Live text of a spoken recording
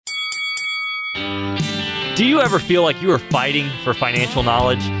Do you ever feel like you are fighting for financial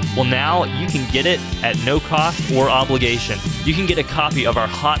knowledge? Well, now you can get it at no cost or obligation. You can get a copy of our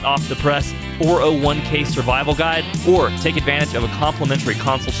hot off the press 401k survival guide or take advantage of a complimentary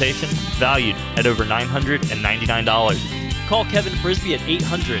consultation valued at over $999. Call Kevin Frisby at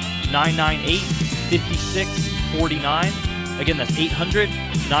 800-998-5649. Again, that's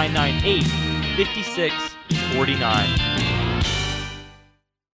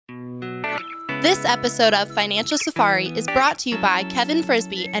 800-998-5649. This episode of Financial Safari is brought to you by Kevin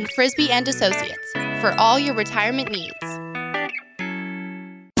Frisby and Frisby & Associates for all your retirement needs.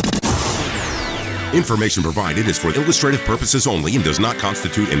 Information provided is for illustrative purposes only and does not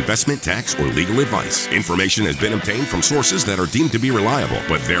constitute investment, tax, or legal advice. Information has been obtained from sources that are deemed to be reliable,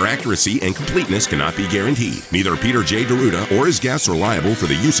 but their accuracy and completeness cannot be guaranteed. Neither Peter J. D'Arruda or his guests are liable for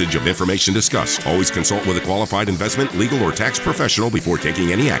the usage of information discussed. Always consult with a qualified investment, legal, or tax professional before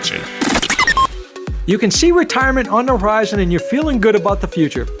taking any action. You can see retirement on the horizon and you're feeling good about the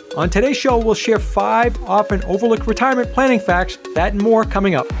future. On today's show, we'll share 5 often overlooked retirement planning facts, that and more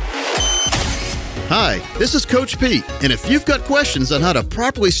coming up. Hi, this is Coach Pete, and if you've got questions on how to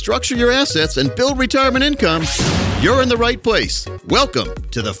properly structure your assets and build retirement income, you're in the right place. Welcome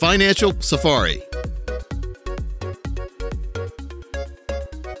to the Financial Safari.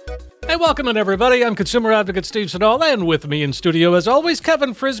 Hey, welcome in, everybody. I'm consumer advocate Steve Siddall, and with me in studio, as always,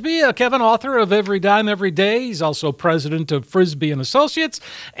 Kevin Frisby. Kevin, author of Every Dime, Every Day. He's also president of Frisby & Associates,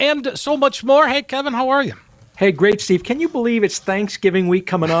 and so much more. Hey, Kevin, how are you? Hey, great, Steve. Can you believe it's Thanksgiving week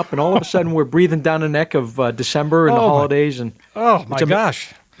coming up, and all of a sudden we're breathing down the neck of December and the holidays? And my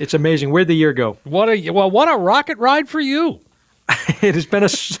gosh. It's amazing. Where'd the year go? What a rocket ride for you. It has been a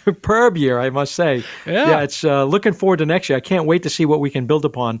superb year, I must say. Yeah, it's looking forward to next year. I can't wait to see what we can build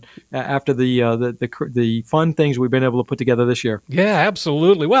upon after the fun things we've been able to put together this year. Yeah,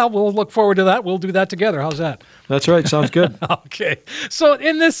 absolutely. Well, we'll look forward to that. We'll do that together. How's that? That's right. Sounds good. Okay. So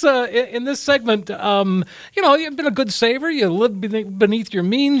in this segment, you've been a good saver. You live beneath your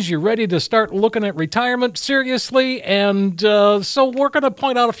means. You're ready to start looking at retirement seriously. And so we're going to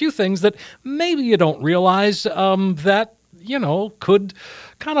point out a few things that maybe you don't realize that could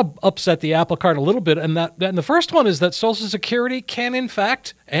kind of upset the apple cart a little bit. And the first one is that Social Security can, in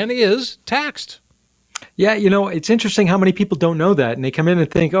fact, and is taxed. Yeah, it's interesting how many people don't know that. And they come in and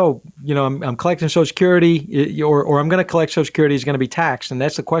think, I'm collecting Social Security or I'm going to collect Social Security is going to be taxed. And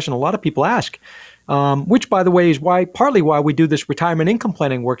that's the question a lot of people ask, which, by the way, is partly why we do this retirement income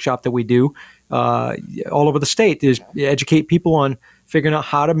planning workshop that we do all over the state, is educate people on figuring out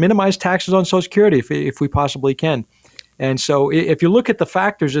how to minimize taxes on Social Security if we possibly can. And so if you look at the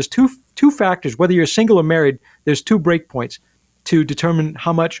factors, there's two factors. Whether you're single or married, there's 2 breakpoints to determine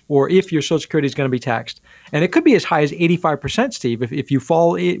how much or if your Social Security is going to be taxed. And it could be as high as 85%, Steve. If you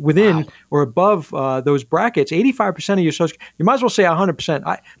fall within or above those brackets, 85% of your Social Security, you might as well say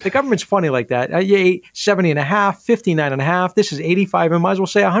 100%. The government's funny like that. 70.5, 59.5. This is 85. I might as well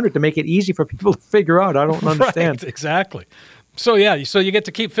say 100 to make it easy for people to figure out. I don't understand. Right, exactly. So you get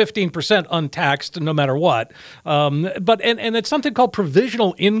to keep 15% untaxed no matter what. But it's something called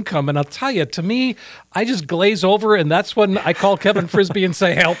provisional income. And I'll tell you, to me, I just glaze over, and that's when I call Kevin Frisby and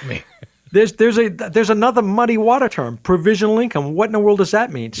say, help me. There's another muddy water term, provisional income. What in the world does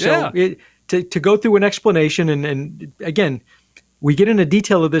that mean? So to go through an explanation, and again, we get into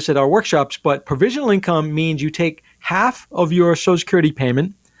detail of this at our workshops, but provisional income means you take half of your Social Security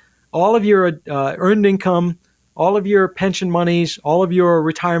payment, all of your earned income, all of your pension monies, all of your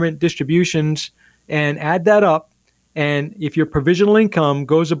retirement distributions, and add that up. And if your provisional income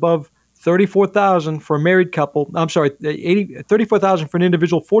goes above $34,000 for a married couple, $34,000 for an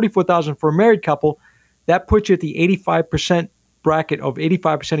individual, $44,000 for a married couple, that puts you at the 85% bracket of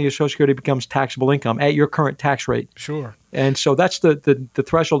 85% of your Social Security becomes taxable income at your current tax rate. Sure. And so that's the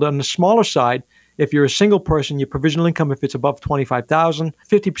threshold. On the smaller side, if you're a single person, your provisional income, if it's above $25,000,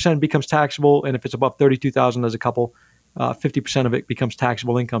 50% becomes taxable. And if it's above $32,000 as a couple, 50% of it becomes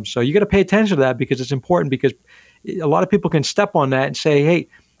taxable income. So you got to pay attention to that because it's important, because a lot of people can step on that and say, hey,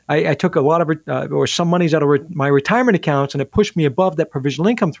 I took a lot of or some monies out of my retirement accounts and it pushed me above that provisional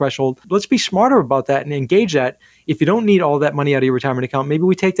income threshold. Let's be smarter about that and engage that. If you don't need all that money out of your retirement account, maybe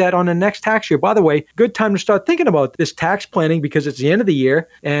we take that on the next tax year. By the way, good time to start thinking about this tax planning because it's the end of the year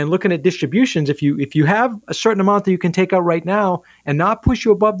and looking at distributions. If you have a certain amount that you can take out right now and not push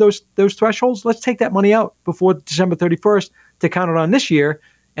you above those thresholds, let's take that money out before December 31st to count it on this year.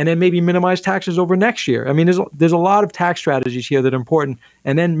 And then maybe minimize taxes over next year. I mean, there's a lot of tax strategies here that are important,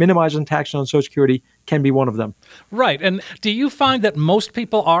 and then minimizing taxes on Social Security can be one of them. Right. And do you find that most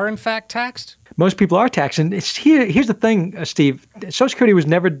people are, in fact, taxed? Most people are taxed. And here's the thing, Steve. Social Security was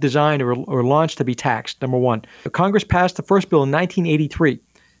never designed or launched to be taxed, number one. Congress passed the first bill in 1983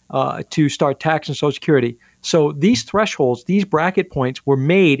 to start taxing Social Security. So these thresholds, these bracket points were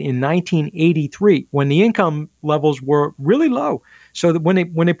made in 1983 when the income levels were really low. So that when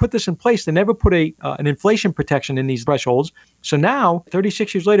they put this in place, they never put an inflation protection in these thresholds. So now,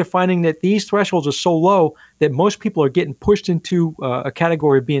 36 years later, finding that these thresholds are so low that most people are getting pushed into a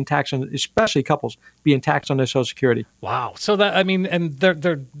category of being taxed, on, especially couples, being taxed on their Social Security. Wow. So that, I mean, and there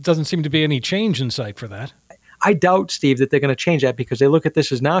doesn't seem to be any change in sight for that. I doubt, Steve, that they're going to change that because they look at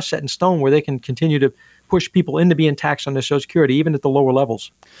this as now set in stone where they can continue to push people into being taxed on their Social Security, even at the lower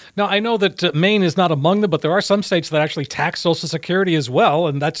levels. Now, I know that Maine is not among them, but there are some states that actually tax Social Security as well,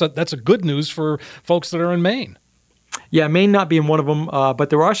 and that's a good news for folks that are in Maine. Yeah, Maine not being one of them, but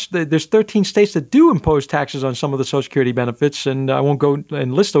there's 13 states that do impose taxes on some of the Social Security benefits, and I won't go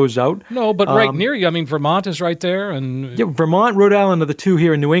and list those out. No, but right near you, I mean, Vermont is right there, and yeah, Vermont, Rhode Island are the two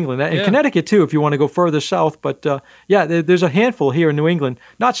here in New England, and Connecticut too, if you want to go further south. But there's a handful here in New England.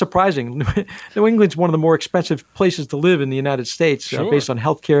 Not surprising, New England's one of the more expensive places to live in the United States, based on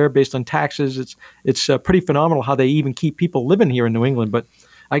healthcare, based on taxes. It's pretty phenomenal how they even keep people living here in New England, but.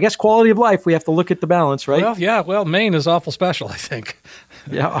 I guess quality of life, we have to look at the balance, right? Well, Maine is awful special, I think.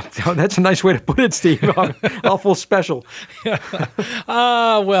 Yeah, that's a nice way to put it, Steve. Awful special. So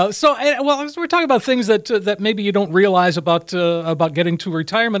we're talking about things that maybe you don't realize about getting to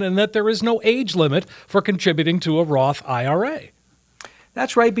retirement, and that there is no age limit for contributing to a Roth IRA.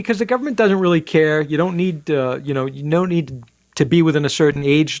 That's right, because the government doesn't really care. You don't need, you don't need to be within a certain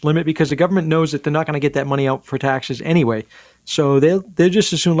age limit because the government knows that they're not going to get that money out for taxes anyway. So they'll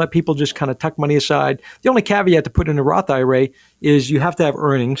just as soon let people just kind of tuck money aside. The only caveat to put in a Roth IRA is you have to have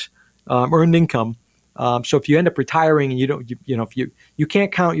earnings, earned income. So if you end up retiring and if you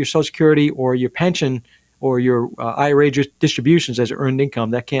can't count your Social Security or your pension or your IRA distributions as earned income,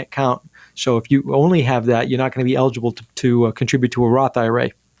 that can't count. So if you only have that, you're not going to be eligible to contribute to a Roth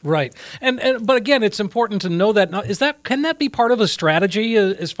IRA. Right. But again, it's important to know that. Now, can that be part of a strategy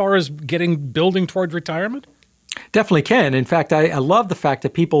as far as building toward retirement? Definitely can. In fact, I love the fact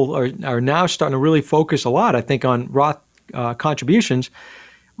that people are now starting to really focus a lot, I think, on Roth contributions.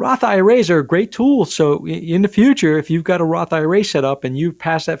 Roth IRAs are a great tool. So in the future, if you've got a Roth IRA set up and you've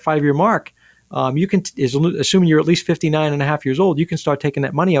passed that 5-year mark, you can, assuming you're at least 59 and a half years old, you can start taking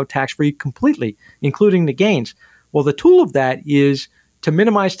that money out tax-free completely, including the gains. Well, the tool of that is to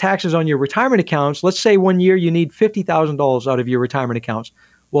minimize taxes on your retirement accounts. Let's say one year you need $50,000 out of your retirement accounts.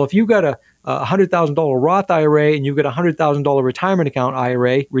 Well, if you've got a $100,000 Roth IRA and you've got a $100,000 retirement account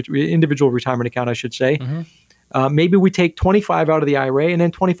IRA, individual retirement account, I should say, maybe we take 25 out of the IRA and then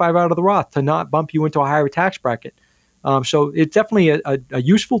 25 out of the Roth to not bump you into a higher tax bracket. So it's definitely a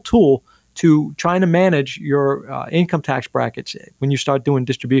useful tool to trying to manage your income tax brackets when you start doing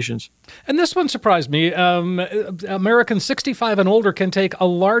distributions. And this one surprised me. Americans 65 and older can take a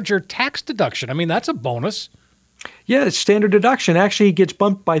larger tax deduction. I mean, that's a bonus. Yeah, standard deduction actually gets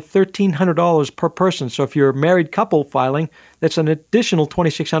bumped by $1,300 per person. So if you're a married couple filing, that's an additional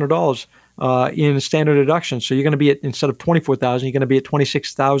 $2,600 in standard deduction. So you're going to be at, instead of $24,000, you're going to be at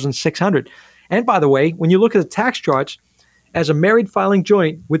 $26,600. And by the way, when you look at the tax charts, as a married filing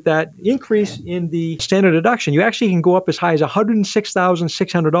joint, with that increase in the standard deduction, you actually can go up as high as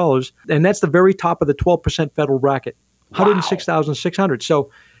 $106,600, and that's the very top of the 12% federal bracket, $106,600.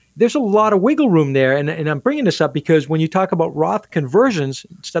 So there's a lot of wiggle room there, and I'm bringing this up because when you talk about Roth conversions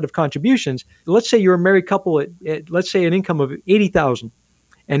instead of contributions, let's say you're a married couple at let's say an income of $80,000,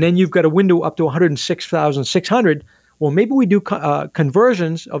 and then you've got a window up to $106,600. Well, maybe we do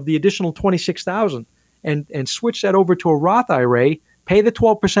conversions of the additional $26,000. And switch that over to a Roth IRA, pay the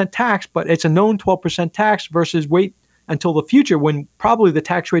 12% tax, but it's a known 12% tax versus wait until the future when probably the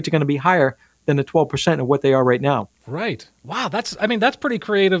tax rates are going to be higher than the 12% of what they are right now. Right. Wow. That's pretty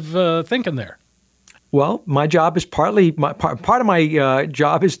creative thinking there. Well, my job is part of my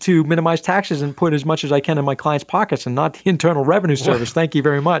job is to minimize taxes and put as much as I can in my clients' pockets and not the Internal Revenue Service. Thank you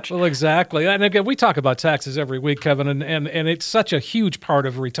very much. Well, exactly. And again, we talk about taxes every week, Kevin, and it's such a huge part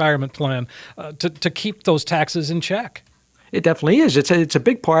of a retirement plan to keep those taxes in check. It definitely is. It's a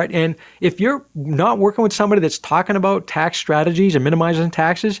big part. And if you're not working with somebody that's talking about tax strategies and minimizing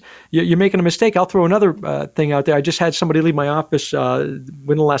taxes, you're making a mistake. I'll throw another thing out there. I just had somebody leave my office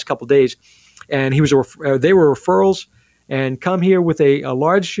within the last couple of days. And they were referrals, and come here with a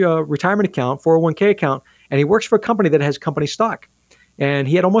large retirement account, 401k account, and he works for a company that has company stock. And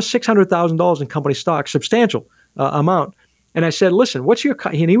he had almost $600,000 in company stock, substantial amount. And I said, listen,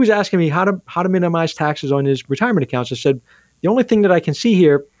 and he was asking me how to minimize taxes on his retirement accounts. I said, the only thing that I can see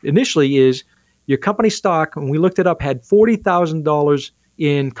here initially is your company stock, when we looked it up, had $40,000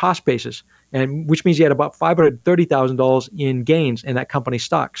 in cost basis, and which means you had about $530,000 in gains in that company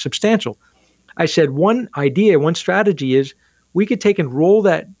stock. Substantial. I said one strategy is we could take and roll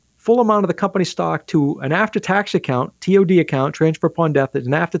that full amount of the company stock to an after-tax account, TOD account, transfer upon death is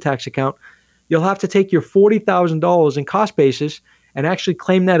an after-tax account. You'll have to take your $40,000 in cost basis and actually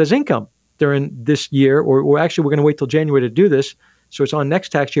claim that as income during this year, or actually we're going to wait till January to do this, so it's on next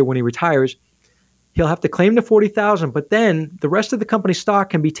tax year when he retires. He'll have to claim the $40,000, but then the rest of the company stock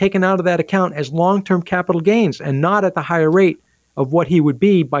can be taken out of that account as long-term capital gains and not at the higher rate of what he would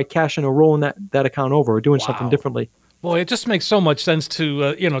be by cashing or rolling that account over or doing something differently. Boy, it just makes so much sense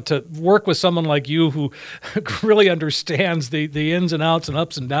to to work with someone like you who really understands the ins and outs and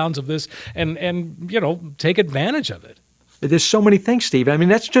ups and downs of this, and take advantage of it. There's so many things, Steve. I mean,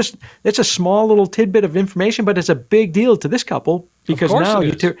 that's a small little tidbit of information, but it's a big deal to this couple because now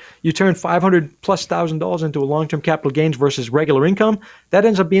you turn $500,000+ into a long-term capital gains versus regular income. That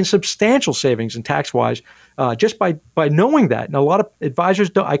ends up being substantial savings in tax-wise just by knowing that. And a lot of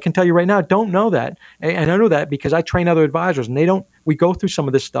advisors I can tell you right now, don't know that. And I know that because I train other advisors, and we go through some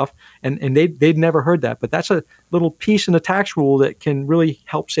of this stuff, and they'd never heard that. But that's a little piece in the tax rule that can really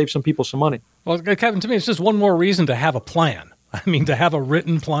help save some people some money. Well, Kevin, to me, it's just one more reason to have a plan. I mean, to have a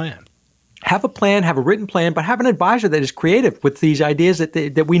written plan. Have a plan, have a written plan, but have an advisor that is creative with these ideas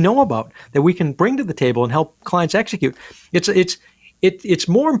that we know about, that we can bring to the table and help clients execute. It's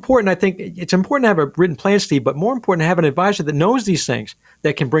more important, I think, it's important to have a written plan, Steve, but more important to have an advisor that knows these things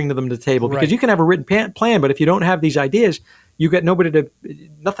that can bring them to the table. Because you can have a written plan, but if you don't have these ideas, you get nothing to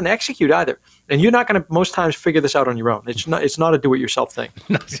execute either. And you're not going to most times figure this out on your own. It's not a do-it-yourself thing.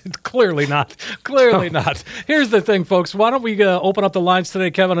 No, clearly not. Clearly not. Here's the thing, folks. Why don't we open up the lines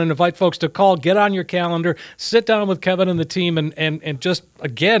today, Kevin, and invite folks to call, get on your calendar, sit down with Kevin and the team, and just,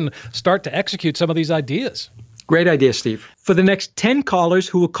 again, start to execute some of these ideas. Great idea, Steve. For the next 10 callers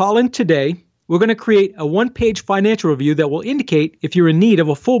who will call in today, we're going to create a one-page financial review that will indicate if you're in need of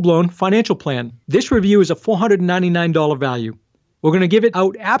a full-blown financial plan. This review is a $499 value. We're going to give it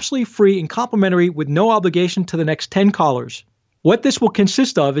out absolutely free and complimentary with no obligation to the next 10 callers. What this will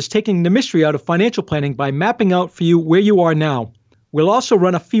consist of is taking the mystery out of financial planning by mapping out for you where you are now. We'll also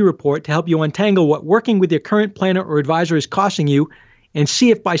run a fee report to help you untangle what working with your current planner or advisor is costing you and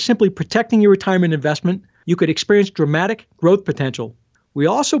see if by simply protecting your retirement investment, you could experience dramatic growth potential. We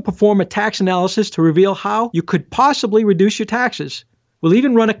also perform a tax analysis to reveal how you could possibly reduce your taxes. We'll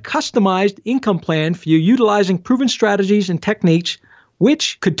even run a customized income plan for you utilizing proven strategies and techniques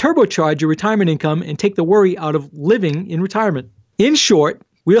which could turbocharge your retirement income and take the worry out of living in retirement. In short,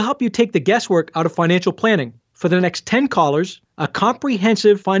 we'll help you take the guesswork out of financial planning. For the next 10 callers, a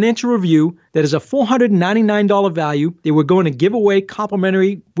comprehensive financial review that is a $499 value that we're going to give away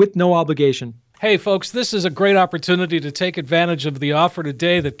complimentary with no obligation. Hey, folks, this is a great opportunity to take advantage of the offer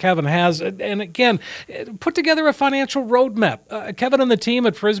today that Kevin has. And again, put together a financial roadmap. Kevin and the team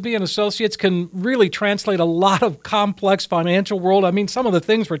at Frisbie and Associates can really translate a lot of complex financial world. I mean, some of the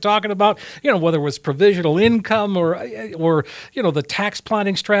things we're talking about, whether it was provisional income or the tax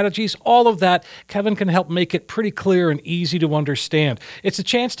planning strategies, all of that, Kevin can help make it pretty clear and easy to understand. It's a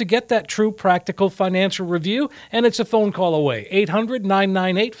chance to get that true practical financial review, and it's a phone call away.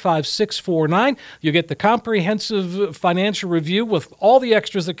 800-998-5649. You get the comprehensive financial review with all the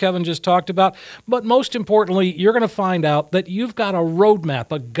extras that Kevin just talked about. But most importantly, you're going to find out that you've got a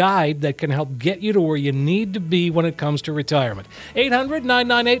roadmap, a guide that can help get you to where you need to be when it comes to retirement.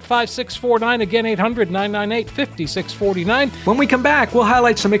 800-998-5649. Again, 800-998-5649. When we come back, we'll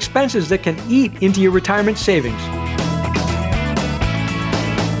highlight some expenses that can eat into your retirement savings.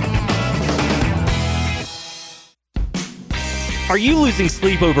 Are you losing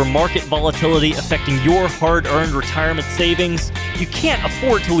sleep over market volatility affecting your hard-earned retirement savings? You can't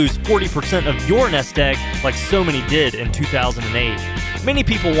afford to lose 40% of your nest egg like so many did in 2008. Many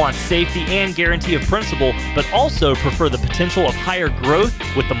people want safety and guarantee of principal, but also prefer the potential of higher growth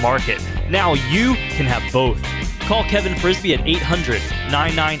with the market. Now you can have both. Call Kevin Frisbie at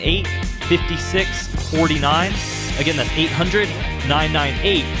 800-998-5649. Again, that's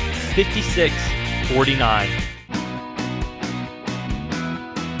 800-998-5649.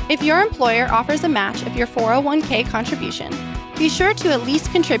 If your employer offers a match of your 401k contribution, be sure to at least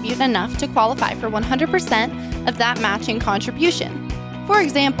contribute enough to qualify for 100% of that matching contribution. For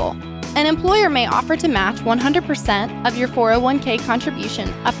example, an employer may offer to match 100% of your 401k contribution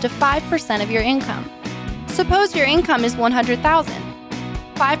up to 5% of your income. Suppose your income is $100,000.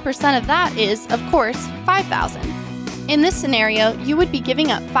 5% of that is, of course, $5,000. In this scenario, you would be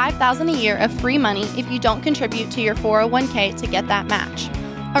giving up $5,000 a year of free money if you don't contribute to your 401k to get that match.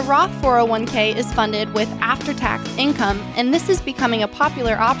 A Roth 401k is funded with after-tax income, and this is becoming a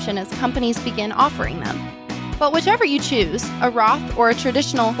popular option as companies begin offering them. But whichever you choose, a Roth or a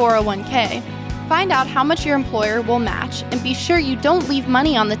traditional 401k, find out how much your employer will match and be sure you don't leave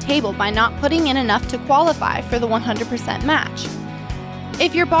money on the table by not putting in enough to qualify for the 100% match.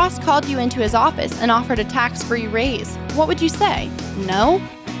 If your boss called you into his office and offered a tax-free raise, what would you say? No?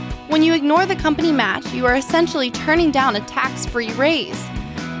 When you ignore the company match, you are essentially turning down a tax-free raise.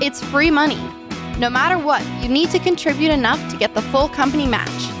 It's free money. No matter what, you need to contribute enough to get the full company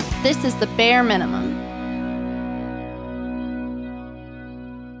match. This is the bare minimum.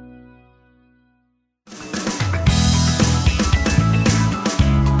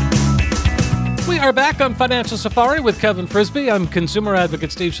 We are back on Financial Safari with Kevin Frisby. I'm consumer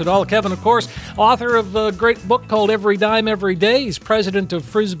advocate Steve Siddall. Kevin, of course, author of a great book called Every Dime, Every Day. He's president of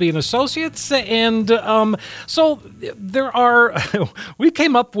Frisby and Associates. And so there are, we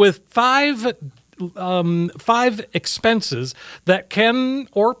came up with five expenses that can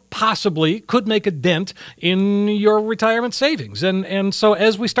or possibly could make a dent in your retirement savings. And so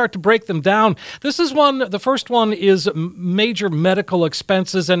as we start to break them down, the first one is major medical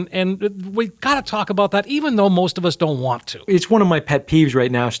expenses. And we got to talk about that, even though most of us don't want to. It's one of my pet peeves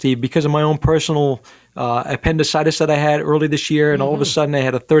right now, Steve, because of my own personal appendicitis that I had early this year. And all of a sudden I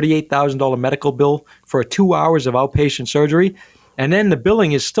had a $38,000 medical bill for 2 hours of outpatient surgery. And then the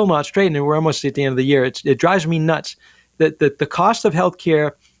billing is still not straight, and we're almost at the end of the year. It drives me nuts that the cost of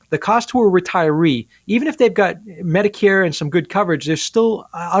healthcare, the cost to a retiree, even if they've got Medicare and some good coverage, there's still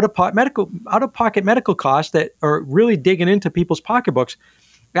out-of-pocket medical costs that are really digging into people's pocketbooks.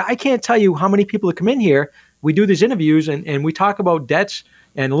 I can't tell you how many people that come in here. We do these interviews, and we talk about debts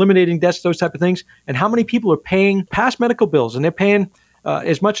and eliminating debts, those type of things, and how many people are paying past medical bills, and they're paying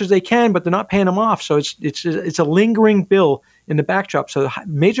as much as they can, but they're not paying them off. So it's a lingering bill in the backdrop. So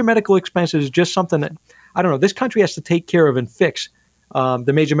major medical expenses is just something that, I don't know, this country has to take care of and fix.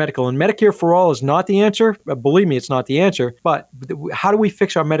 The major medical. And Medicare for All is not the answer. Believe me, it's not the answer. But how do we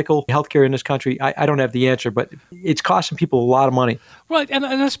fix our medical health care in this country? I don't have the answer, but it's costing people a lot of money. Right, and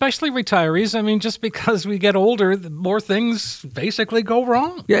especially retirees. I mean, just because we get older, the more things basically go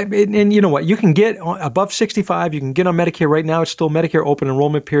wrong. Yeah, and you know what? You can get above 65. You can get on Medicare right now. It's still Medicare open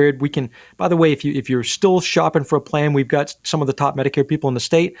enrollment period. We can, by the way, if you're still shopping for a plan, we've got some of the top Medicare people in the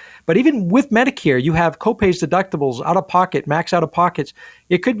state. But even with Medicare, you have copays, deductibles, out of pocket, max out of pockets.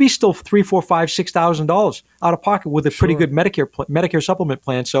 It could be still $3,000, $4,000, $5,000, $6,000 out of pocket with a pretty good Medicare supplement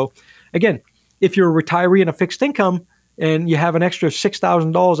plan. So, again, if you're a retiree and a fixed income, and you have an extra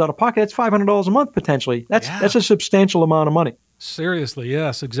 $6,000 out of pocket, that's $500 a month potentially. That's a substantial amount of money. Seriously,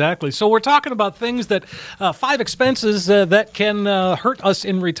 yes, exactly. So we're talking about things that, 5 expenses that can hurt us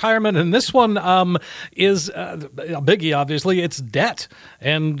in retirement. And this one is a biggie, obviously. It's debt.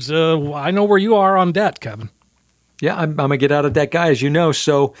 And I know where you are on debt, Kevin. Yeah, I'm a get out of debt guy, as you know.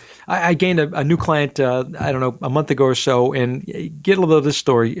 So I gained a new client, a month ago or so, and get a little of this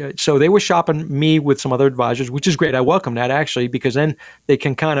story. So they were shopping me with some other advisors, which is great. I welcome that, actually, because then they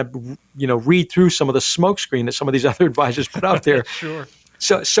can kind of, read through some of the smoke screen that some of these other advisors put out there. Sure.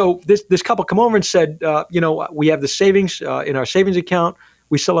 So this couple come over and said, we have the savings in our savings account.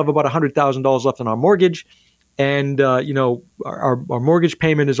 We still have about $100,000 left on our mortgage. And, our mortgage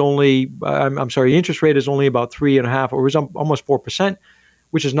payment is only, interest rate is only about 3.5%, or it was almost 4%,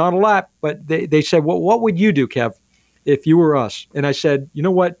 which is not a lot. But they said, well, what would you do, Kev, if you were us? And I said, you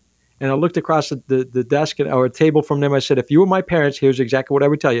know what? And I looked across the desk or table from them. I said, if you were my parents, here's exactly what I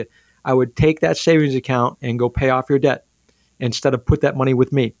would tell you. I would take that savings account and go pay off your debt instead of put that money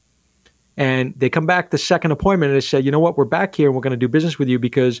with me. And they come back the second appointment and they said, you know what? We're back here and we're going to do business with you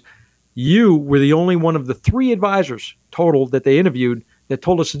because you were the only one of the 3 advisors total that they interviewed that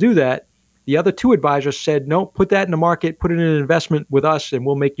told us to do that. The other 2 advisors said, no, put that in the market, put it in an investment with us, and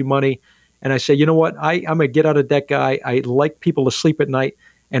we'll make you money. And I said, you know what? I'm a get out of debt guy. I like people to sleep at night.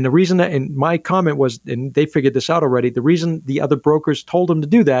 And the reason that, and my comment was, and they figured this out already, the reason the other brokers told them to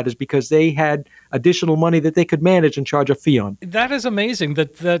do that is because they had additional money that they could manage and charge a fee on. That is amazing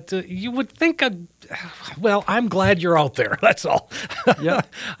that you would think, well, I'm glad you're out there. That's all. Yeah.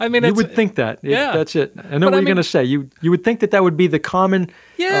 I mean, you would think that. Yeah. That's it. I know what you're going to say. You would think that would be the common,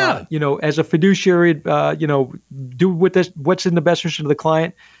 as a fiduciary, do what's in the best interest of the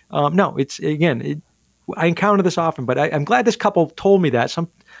client. No, I encounter this often, but I'm glad this couple told me that.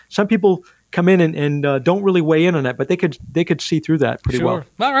 Some people come in and don't really weigh in on that, but they could see through that pretty well.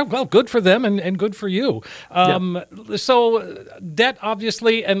 All right. Well, good for them and good for you. So debt,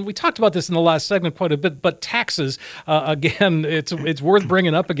 obviously, and we talked about this in the last segment quite a bit, but taxes, again, it's worth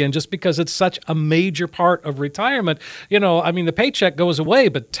bringing up again just because it's such a major part of retirement. The paycheck goes away,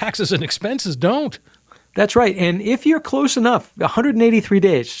 but taxes and expenses don't. That's right. And if you're close enough, 183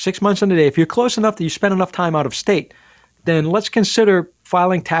 days, 6 months and a day, if you're close enough that you spend enough time out of state, then let's consider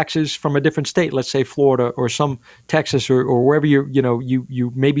filing taxes from a different state, let's say Florida or some Texas or wherever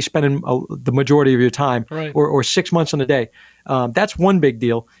you may be spending the majority of your time, right. or 6 months and a day. That's one big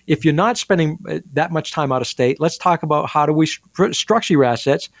deal. If you're not spending that much time out of state, let's talk about how do we structure your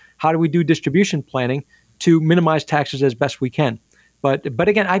assets? How do we do distribution planning to minimize taxes as best we can? But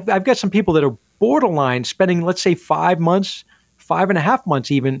again, I've got some people that are borderline spending, let's say 5 months, 5.5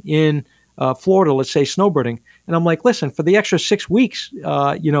 months even in Florida, let's say snowbirding. And I'm like, listen, for the extra 6 weeks,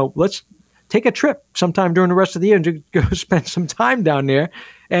 let's take a trip sometime during the rest of the year and just go spend some time down there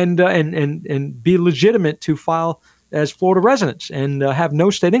and be legitimate to file as Florida residents and have no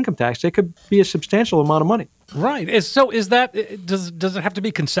state income tax. It could be a substantial amount of money. Right. So is that, does it have to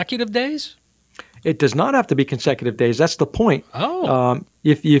be consecutive days? It does not have to be consecutive days. That's the point. Oh.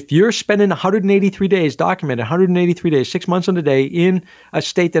 If you're spending 183 days, documented 183 days, 6 months and a day in a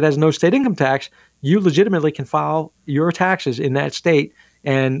state that has no state income tax, you legitimately can file your taxes in that state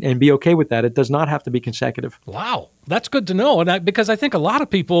and be okay with that. It does not have to be consecutive. Wow. That's good to know. And because I think a lot of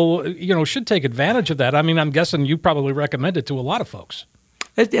people, should take advantage of that. I mean, I'm guessing you probably recommend it to a lot of folks.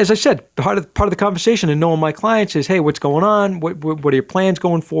 As I said, part of the conversation and knowing my clients is, hey, what's going on? What are your plans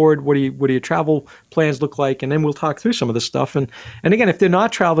going forward? What do your travel plans look like? And then we'll talk through some of this stuff. And again, if they're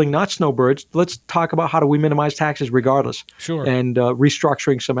not traveling, not snowbirds, let's talk about how do we minimize taxes regardless. Sure. And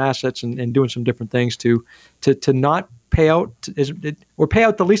restructuring some assets and doing some different things to not pay out or pay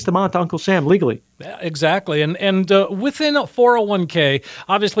out the least amount to Uncle Sam legally. Exactly. And within a 401k,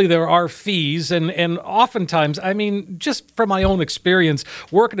 obviously there are fees. And oftentimes, I mean, just from my own experience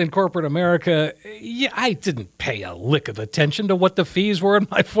working in corporate America, I didn't pay a lick of attention to what the fees were in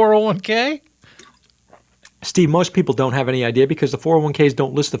my 401k. Steve, most people don't have any idea because the 401ks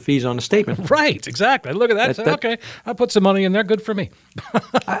don't list the fees on the statement. Right, exactly. Look at that. Okay, I put some money in there. Good for me.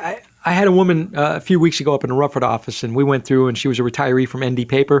 I had a woman a few weeks ago up in the Rufford office, and we went through, and she was a retiree from ND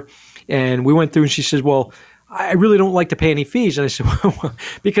Paper. And we went through, and she says, well, I really don't like to pay any fees. And I said, well,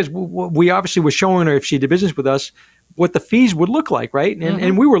 because we obviously were showing her, if she did business with us, what the fees would look like, right?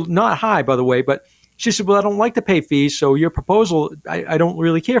 And we were not high, by the way, but she said, well, I don't like to pay fees, so your proposal, I don't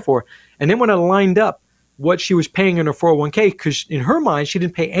really care for. And then when I lined up what she was paying in her 401k, because in her mind, she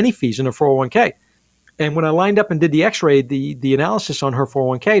didn't pay any fees in her 401k. And when I lined up and did the x-ray, the analysis on her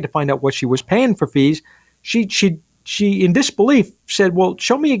 401k to find out what she was paying for fees, she in disbelief said, well,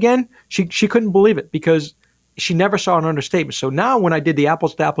 show me again. She couldn't believe it because she never saw an understatement. So now when I did the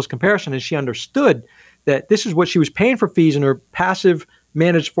apples to apples comparison and she understood that this is what she was paying for fees in her passive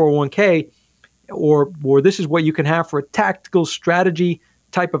managed 401k, or this is what you can have for a tactical strategy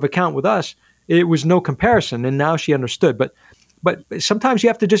type of account with us, it was no comparison, and now she understood. But sometimes you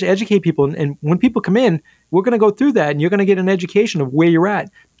have to just educate people, and when people come in, we're going to go through that, and you're going to get an education of where you're at.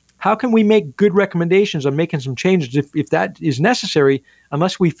 How can we make good recommendations on making some changes if that is necessary,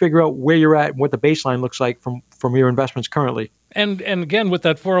 unless we figure out where you're at and what the baseline looks like from your investments currently? And again, with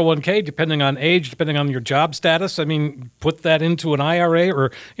that 401k, depending on age, depending on your job status, I mean, put that into an IRA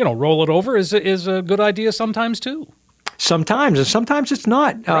or roll it over is a good idea sometimes too. Sometimes, and sometimes it's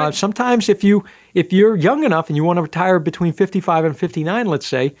not. Right. Sometimes if you're young enough and you want to retire between 55 and 59, let's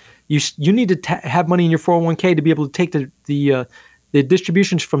say, you need to have money in your 401k to be able to take the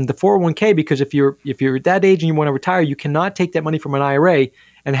distributions from the 401k, because if you're at that age and you want to retire, you cannot take that money from an IRA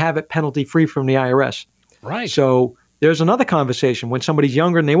and have it penalty free from the IRS. Right. So there's another conversation when somebody's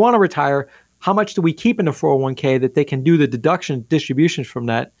younger and they want to retire. How much do we keep in the 401k that they can do the deduction distributions from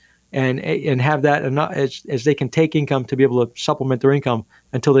that? And have that as they can take income to be able to supplement their income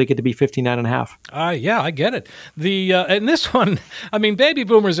until they get to be 59 and a half. Yeah, I get it. And this one, I mean, baby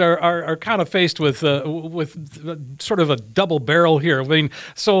boomers are kind of faced with sort of a double barrel here. I mean,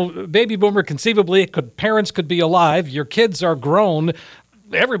 so baby boomer, conceivably, parents could be alive, your kids are grown,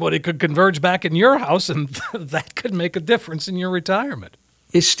 everybody could converge back in your house, and that could make a difference in your retirement.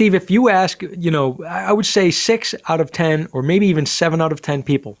 Steve, if you ask, I would say 6 out of 10 or maybe even 7 out of 10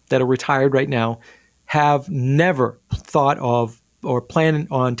 people that are retired right now have never thought of or planned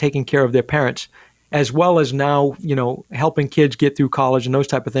on taking care of their parents, as well as now, helping kids get through college and those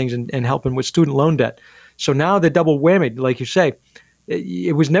type of things and helping with student loan debt. So now they're double whammied, like you say.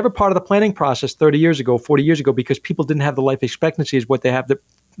 It was never part of the planning process 30 years ago, 40 years ago, because people didn't have the life expectancy as what they have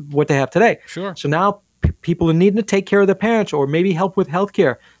what they have today. Sure. So now people are needing to take care of their parents or maybe help with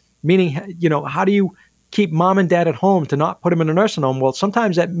healthcare, meaning, how do you keep mom and dad at home to not put them in a nursing home? Well,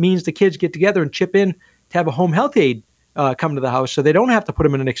 sometimes that means the kids get together and chip in to have a home health aide come to the house so they don't have to put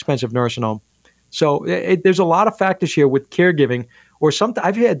them in an expensive nursing home. So there's a lot of factors here with caregiving. Or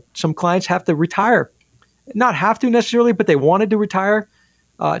I've had some clients have to retire, not have to necessarily, but they wanted to retire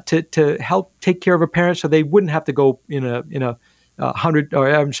to help take care of a parent so they wouldn't have to go in a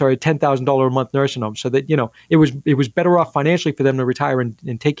 $10,000 a month nursing home. So that it was better off financially for them to retire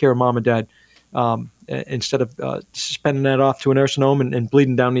and take care of mom and dad instead of spending that off to a nursing home and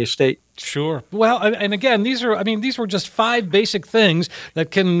bleeding down the estate. Sure. Well, and again, these were just 5 basic things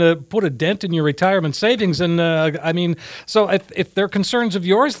that can put a dent in your retirement savings. And so if they're concerns of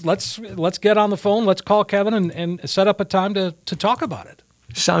yours, let's get on the phone. Let's call Kevin and set up a time to talk about it.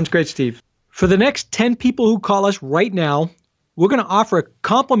 Sounds great, Steve. For the next 10 people who call us right now, we're going to offer a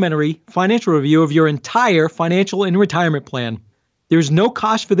complimentary financial review of your entire financial and retirement plan. There's no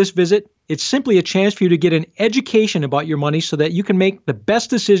cost for this visit. It's simply a chance for you to get an education about your money so that you can make the best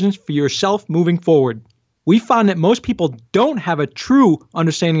decisions for yourself moving forward. We found that most people don't have a true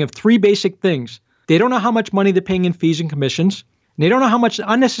understanding of 3 basic things. They don't know how much money they're paying in fees and commissions, and they don't know how much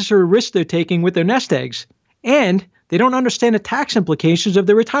unnecessary risk they're taking with their nest eggs, and they don't understand the tax implications of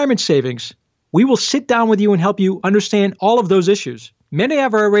their retirement savings. We will sit down with you and help you understand all of those issues. Many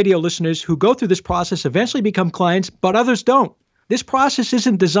of our radio listeners who go through this process eventually become clients, but others don't. This process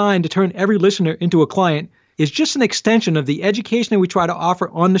isn't designed to turn every listener into a client. It's just an extension of the education that we try to offer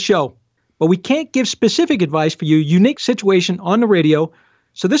on the show. But we can't give specific advice for your unique situation on the radio,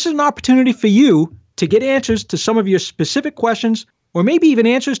 so this is an opportunity for you to get answers to some of your specific questions, or maybe even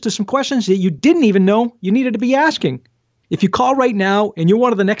answers to some questions that you didn't even know you needed to be asking. If you call right now and you're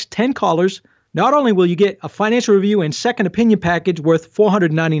one of the next 10 callers, not only will you get a financial review and second opinion package worth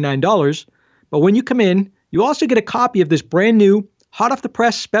 $499, but when you come in, you also get a copy of this brand new, hot off the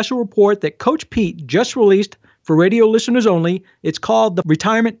press special report that Coach Pete just released for radio listeners only. It's called the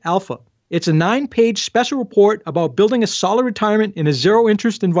Retirement Alpha. It's a 9-page special report about building a solid retirement in a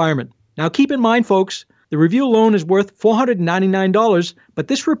zero-interest environment. Now keep in mind, folks, the review alone is worth $499, but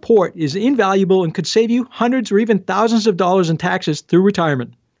this report is invaluable and could save you hundreds or even thousands of dollars in taxes through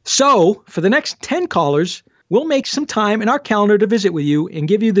retirement. So, for the next 10 callers, we'll make some time in our calendar to visit with you and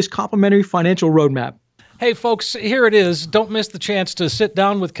give you this complimentary financial roadmap. Hey, folks, here it is. Don't miss the chance to sit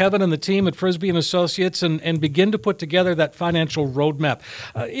down with Kevin and the team at Frisbee & Associates and begin to put together that financial roadmap.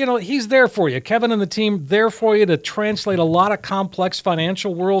 He's there for you. Kevin and the team, there for you to translate a lot of complex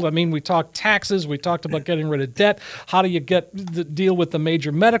financial world. I mean, we talked taxes. We talked about getting rid of debt. How do you deal with the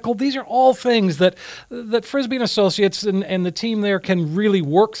major medical? These are all things that Frisbee & Associates and the team there can really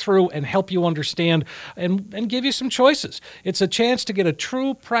work through and help you understand and give you some choices. It's a chance to get a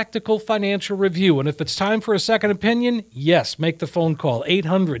true practical financial review. And if it's time for a second opinion, yes, make the phone call,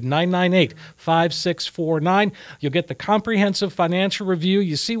 800-998-5649. You'll get the comprehensive financial review.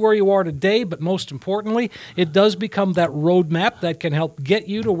 You see where you are today, but most importantly, it does become that roadmap that can help get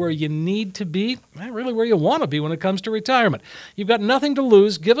you to where you need to be, really where you want to be when it comes to retirement. You've got nothing to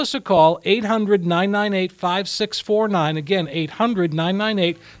lose. Give us a call, 800-998-5649. Again,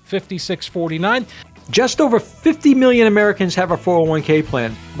 800-998-5649. Just over 50 million Americans have a 401k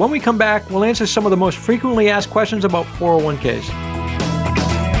plan. When we come back, we'll answer some of the most frequently asked questions about 401ks.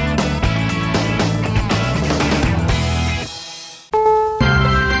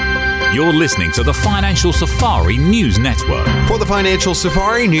 You're listening to the Financial Safari News Network. For the Financial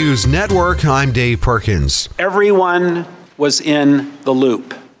Safari News Network, I'm Dave Perkins. Everyone was in the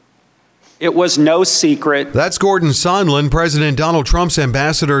loop. It was no secret. That's Gordon Sondland, President Donald Trump's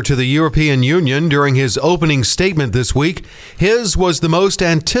ambassador to the European Union, during his opening statement this week. His was the most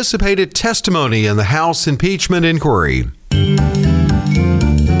anticipated testimony in the House impeachment inquiry.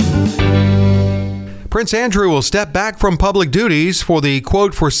 Prince Andrew will step back from public duties for the,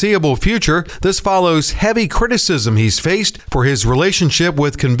 quote, foreseeable future. This follows heavy criticism he's faced for his relationship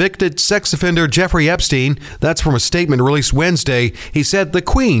with convicted sex offender Jeffrey Epstein. That's from a statement released Wednesday. He said the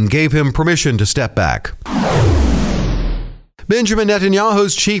Queen gave him permission to step back. Benjamin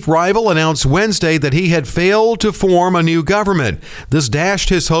Netanyahu's chief rival announced Wednesday that he had failed to form a new government. This dashed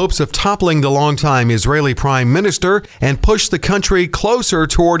his hopes of toppling the longtime Israeli prime minister and pushed the country closer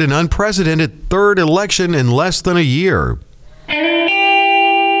toward an unprecedented third election in less than a year.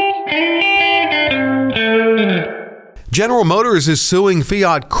 General Motors is suing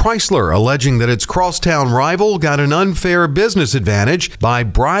Fiat Chrysler, alleging that its crosstown rival got an unfair business advantage by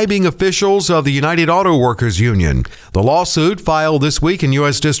bribing officials of the United Auto Workers Union. The lawsuit, filed this week in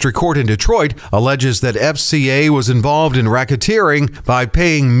U.S. District Court in Detroit, alleges that FCA was involved in racketeering by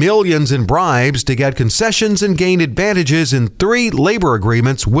paying millions in bribes to get concessions and gain advantages in 3 labor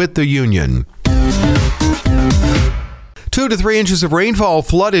agreements with the union. 2 to 3 inches of rainfall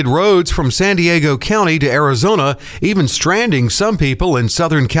flooded roads from San Diego County to Arizona, even stranding some people in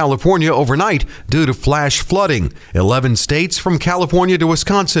Southern California overnight due to flash flooding. 11 states from California to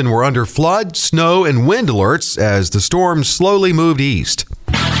Wisconsin were under flood, snow, and wind alerts as the storm slowly moved east.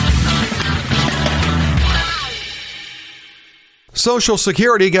 Social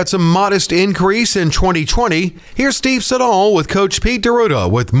Security gets a modest increase in 2020. Here's Steve Siddall with Coach Pete D'Arruda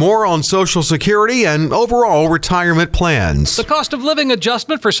with more on Social Security and overall retirement plans. The cost of living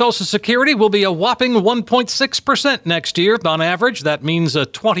adjustment for Social Security will be a whopping 1.6% next year. On average, that means a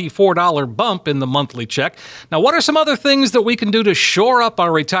 $24 bump in the monthly check. Now, what are some other things that we can do to shore up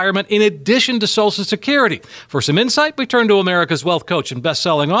our retirement in addition to Social Security? For some insight, we turn to America's Wealth Coach and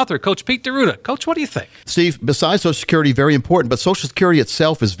best-selling author, Coach Pete D'Arruda. Coach, what do you think? Steve, besides Social Security, very important, but Social Security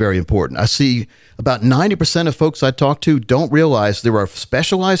itself is very important. I see about 90% of folks I talk to don't realize there are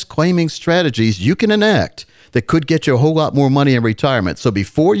specialized claiming strategies you can enact that could get you a whole lot more money in retirement. So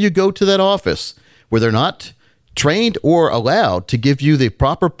before you go to that office where they're not trained or allowed to give you the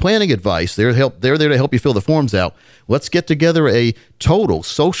proper planning advice, they're there to help you fill the forms out. Let's get together a total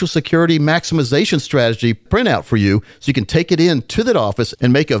Social Security maximization strategy printout for you so you can take it in to that office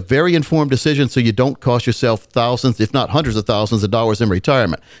and make a very informed decision so you don't cost yourself thousands, if not hundreds of thousands of dollars in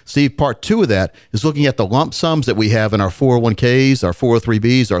retirement. Steve, part 2 of that is looking at the lump sums that we have in our 401ks, our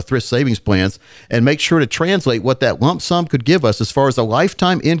 403bs, our thrift savings plans, and make sure to translate what that lump sum could give us as far as a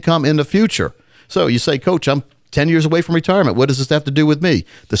lifetime income in the future. So you say, Coach, I'm 10 years away from retirement. What does this have to do with me?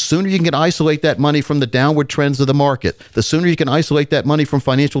 The sooner you can isolate that money from the downward trends of the market, the sooner you can isolate that money from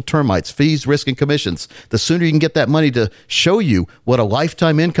financial termites, fees, risk, and commissions, the sooner you can get that money to show you what a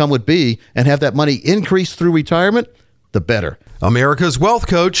lifetime income would be and have that money increase through retirement, the better. America's Wealth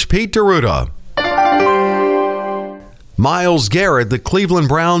Coach, Pete D'Arruda. Myles Garrett, the Cleveland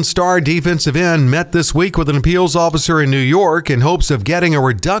Browns star defensive end, met this week with an appeals officer in New York in hopes of getting a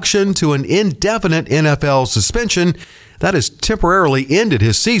reduction to an indefinite NFL suspension that has temporarily ended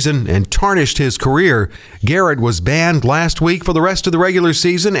his season and tarnished his career. Garrett was banned last week for the rest of the regular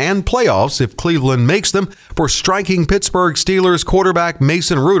season and playoffs if Cleveland makes them for striking Pittsburgh Steelers quarterback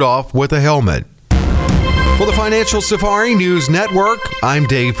Mason Rudolph with a helmet. For the Financial Safari News Network, I'm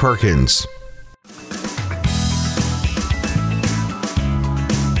Dave Perkins.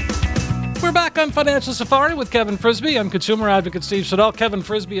 We're back on Financial Safari with Kevin Frisby. I'm consumer advocate Steve Siddall. Kevin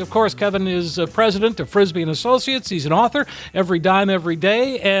Frisby, of course. Kevin is president of Frisby & Associates. He's an author, Every Dime, Every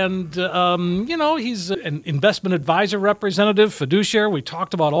Day. And, he's an investment advisor representative, fiduciary. We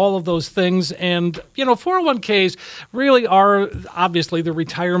talked about all of those things. And, 401ks really are obviously the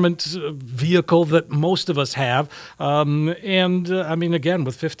retirement vehicle that most of us have. Again,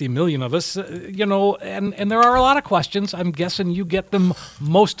 with 50 million of us, and there are a lot of questions. I'm guessing you get them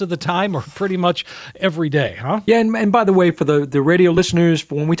most of the time or pretty much every day, huh? Yeah, and by the way, for the radio listeners,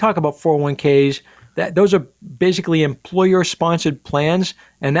 when we talk about 401ks, those are basically employer-sponsored plans,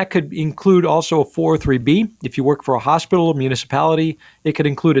 and that could include also a 403b if you work for a hospital or municipality. It could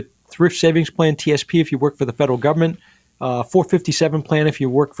include a thrift savings plan, TSP, if you work for the federal government, 457 plan if you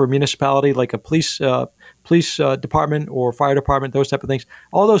work for a municipality like a police department or fire department, those type of things.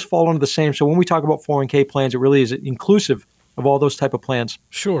 All those fall under the same. So when we talk about 401k plans, it really is inclusive of all those type of plans.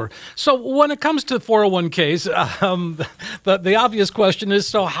 Sure. So when it comes to 401ks, the obvious question is,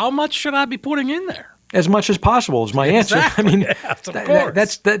 so how much should I be putting in there? As much as possible is my answer. Exactly. I mean, yes, of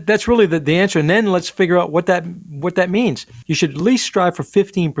course. That's really the answer. And then let's figure out what that means. You should at least strive for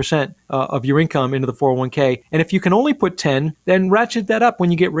 15% of your income into the 401k. And if you can only put 10, then ratchet that up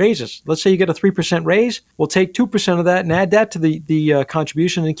when you get raises. Let's say you get a 3% raise. We'll take 2% of that and add that to the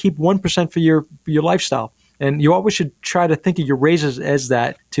contribution and keep 1% for your lifestyle. And you always should try to think of your raises as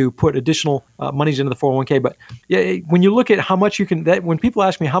that to put additional monies into the 401k. But yeah, when you look at how much you can, when people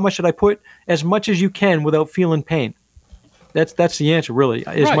ask me how much should I put, as much as you can without feeling pain. That's the answer, really.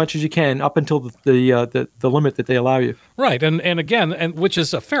 As much as you can, up until the limit that they allow you. Right, and again, which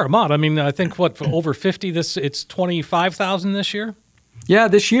is a fair amount. I mean, I think for over 50, it's $25,000 this year. Yeah,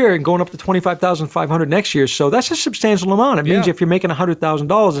 this year and going up to $25,500 next year. So that's a substantial amount. It means if you're making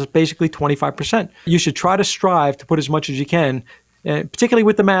 $100,000, it's basically 25%. You should try to strive to put as much as you can And particularly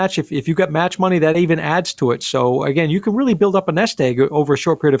with the match, if you've got match money, that even adds to it. So again, you can really build up a nest egg over a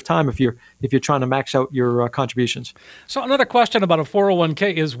short period of time if you're trying to max out your contributions. So another question about a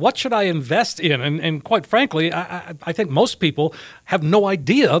 401k is, what should I invest in? And quite frankly, I think most people have no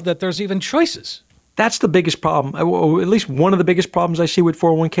idea that there's even choices. That's the biggest problem, or at least one of the biggest problems I see with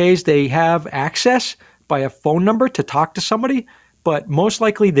 401ks. They have access by a phone number to talk to somebody, but most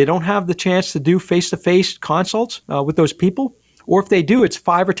likely they don't have the chance to do face-to-face consults with those people. Or if they do, it's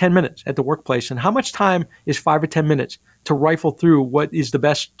 5 or 10 minutes at the workplace. And how much time is 5 or 10 minutes to rifle through what is the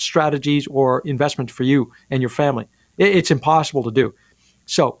best strategies or investments for you and your family? It's impossible to do.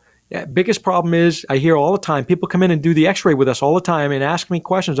 So biggest problem is, I hear all the time, people come in and do the x-ray with us all the time and ask me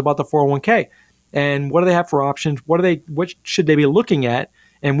questions about the 401k. And what do they have for options? What should they be looking at?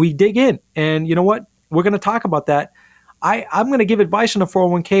 And we dig in. And you know what? We're going to talk about that. I'm going to give advice on the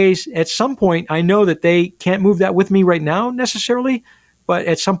 401ks. At some point, I know that they can't move that with me right now necessarily, but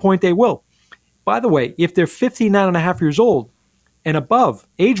at some point they will. By the way, if they're 59 and a half years old and above,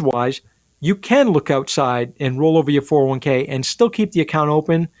 age-wise, you can look outside and roll over your 401k and still keep the account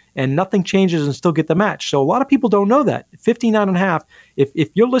open and nothing changes and still get the match. So a lot of people don't know that. 59 and a half,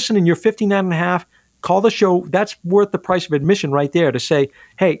 if you're listening, you're 59 and a half, call the show. That's worth the price of admission right there to say,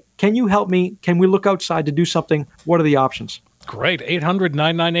 hey, can you help me? Can we look outside to do something? What are the options? Great.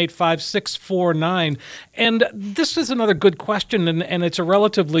 800-998-5649. And this is another good question, and it's a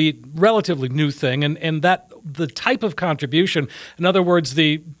relatively new thing, and that the type of contribution, in other words,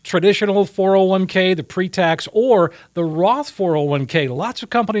 the traditional 401k, the pre-tax, or the Roth 401k. Lots of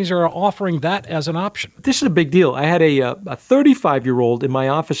companies are offering that as an option. This is a big deal. I had a 35-year-old in my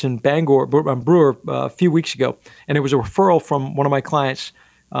office in Bangor, Brewer, a few weeks ago, and it was a referral from one of my clients.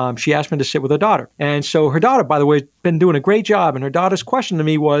 She asked me to sit with her daughter. And so her daughter, by the way, has been doing a great job. And her daughter's question to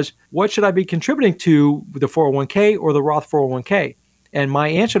me was, what should I be contributing to, the 401k or the Roth 401k? And my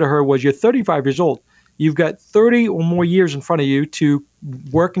answer to her was, you're 35 years old. You've got 30 or more years in front of you to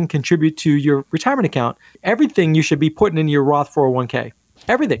work and contribute to your retirement account. Everything you should be putting in your Roth 401k.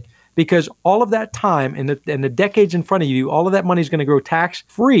 Everything. Because all of that time and the decades in front of you, all of that money is going to grow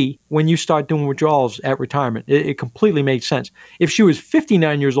tax-free when you start doing withdrawals at retirement. It completely made sense. If she was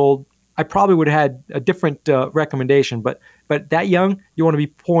 59 years old, I probably would have had a different recommendation. But that young, you want to be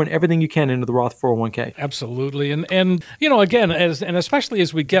pouring everything you can into the Roth 401k. Absolutely. And you know, again, especially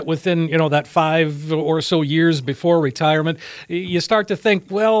as we get within, that 5 or so years before retirement, you start to think,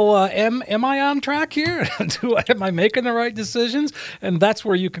 well, am I on track here? Am I making the right decisions? And that's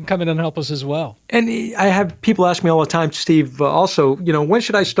where you can come in and help us as well. And I have people ask me all the time, Steve, also, when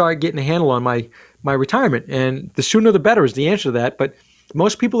should I start getting a handle on my retirement? And the sooner the better is the answer to that. But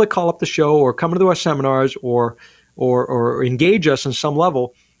most people that call up the show or come into our seminars or engage us on some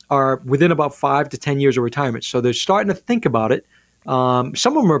level are within about 5 to 10 years of retirement. So they're starting to think about it. Some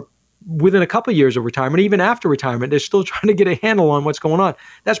of them are within a couple of years of retirement. Even after retirement, they're still trying to get a handle on what's going on.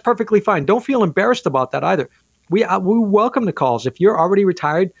 That's perfectly fine. Don't feel embarrassed about that either. We welcome the calls. If you're already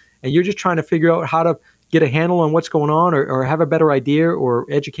retired and you're just trying to figure out how to get a handle on what's going on or have a better idea or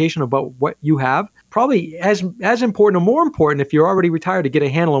education about what you have, probably as important or more important if you're already retired to get a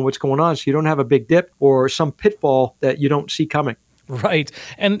handle on what's going on so you don't have a big dip or some pitfall that you don't see coming. Right.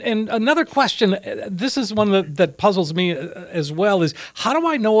 And another question, this is one that puzzles me as well, is how do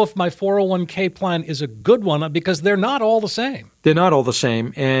I know if my 401k plan is a good one? Because they're not all the same. They're not all the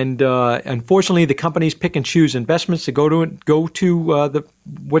same. And unfortunately, the companies pick and choose investments to go to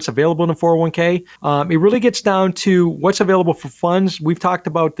what's available in a 401k. It really gets down to what's available for funds. We've talked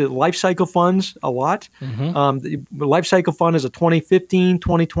about the life cycle funds a lot. Mm-hmm. The life cycle fund is a 2015,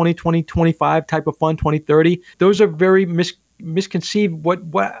 2020, 2025 type of fund, 2030. Those are very misconceived what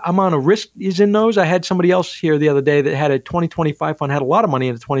amount of risk is in those. I had somebody else here the other day that had a 2025 fund, had a lot of money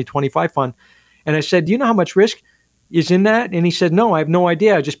in the 2025 fund. And I said, do you know how much risk is in that? And he said, no, I have no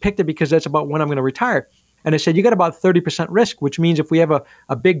idea. I just picked it because that's about when I'm going to retire. And I said, you got about 30% risk, which means if we have a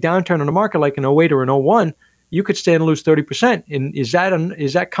big downturn in the market like an 08 or an 01, you could stand to lose 30%. And is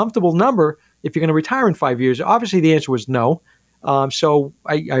that comfortable number if you're going to retire in 5 years? Obviously, the answer was no. So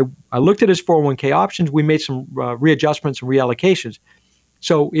I looked at his 401k options. We made some readjustments and reallocations.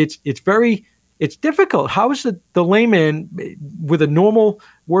 So it's difficult. How is the layman with a normal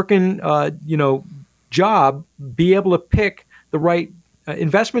working job be able to pick the right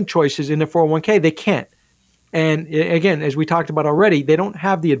investment choices in the 401k? They can't. And again, as we talked about already, they don't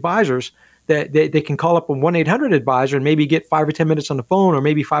have the advisors that they can call up a 1-800-ADVISOR and maybe get 5 or 10 minutes on the phone or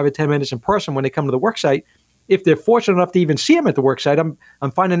maybe 5 or 10 minutes in person when they come to the work site. If they're fortunate enough to even see them at the work site, I'm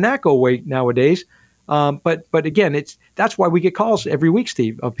finding that go away nowadays. But again, that's why we get calls every week,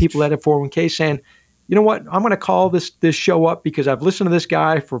 Steve, of people at a 401k saying, you know what, I'm going to call this show up because I've listened to this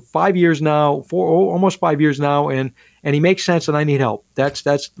guy for 5 years now, almost 5 years now, and he makes sense and I need help.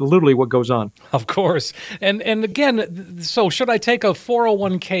 That's literally what goes on. Of course. And again, so should I take a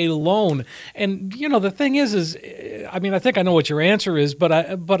 401k loan? And, the thing is, I mean, I think I know what your answer is,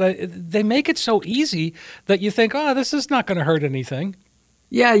 but they make it so easy that you think, this is not going to hurt anything.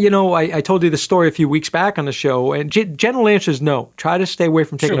 Yeah, I told you the story a few weeks back on the show, and general answer is no. Try to stay away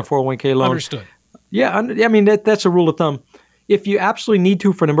from taking a 401k loan. Understood. Yeah, I mean, that's a rule of thumb. If you absolutely need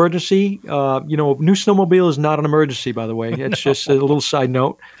to for an emergency, new snowmobile is not an emergency, by the way. It's just a little side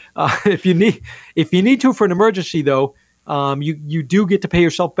note. If you need to for an emergency, though, you do get to pay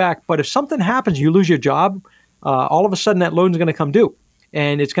yourself back. But if something happens, you lose your job, all of a sudden that loan is going to come due,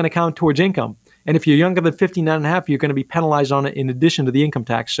 and it's going to count towards income. And if you're younger than 59 and a half, you're going to be penalized on it in addition to the income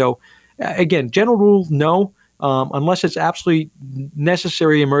tax. So, again, general rule, no, unless it's absolutely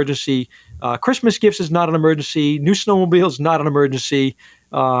necessary emergency. Christmas gifts is not an emergency. New snowmobile is not an emergency.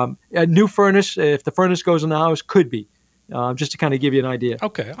 A new furnace, if the furnace goes in the house, could be. Just to kind of give you an idea.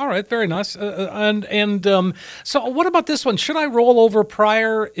 Okay, all right, very nice. So what about this one? Should I roll over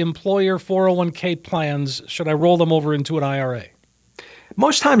prior employer 401k plans? Should I roll them over into an IRA?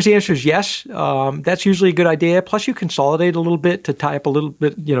 Most times the answer is yes. That's usually a good idea. Plus you consolidate a little bit to tie up a little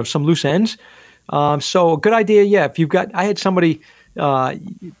bit, some loose ends. So a good idea, yeah. I had somebody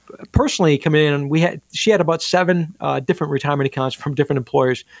personally come in, and she had about 7 different retirement accounts from different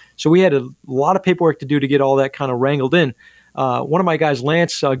employers. So we had a lot of paperwork to do to get all that kind of wrangled in. One of my guys,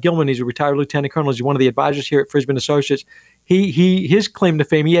 Lance Gilman, he's a retired lieutenant colonel. He's one of the advisors here at Frisbin Associates. His claim to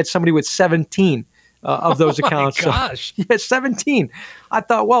fame, he had somebody with 17 of those accounts. Oh my gosh. So, 17. I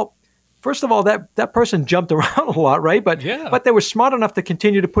thought, well, first of all, that person jumped around a lot, right? But they were smart enough to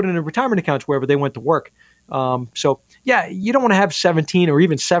continue to put in retirement accounts wherever they went to work. You don't want to have 17 or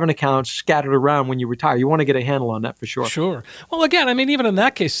even 7 accounts scattered around when you retire. You want to get a handle on that for sure. Sure. Well, again, I mean, even in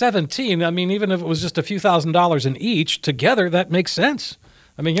that case, 17, I mean, even if it was just a few $1,000s in each, together, that makes sense.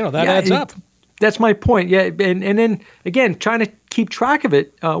 I mean, that adds up. That's my point. Yeah. And then, again, trying to keep track of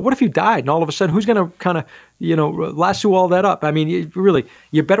it. What if you died and all of a sudden who's going to kind of, lasso all that up? I mean,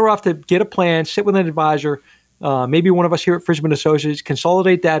 you're better off to get a plan, sit with an advisor, maybe one of us here at Frisbin Associates,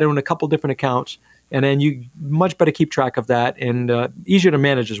 consolidate that in a couple different accounts. And then you much better keep track of that and easier to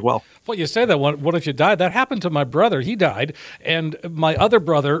manage as well. Well, you say that. What if you died? That happened to my brother. He died. And my other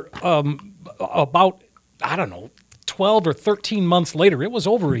brother, about, 12 or 13 months later, it was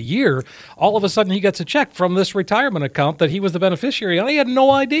over a year, all of a sudden he gets a check from this retirement account that he was the beneficiary, and he had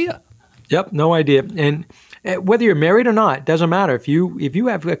no idea. Yep, no idea. And whether you're married or not, doesn't matter. If you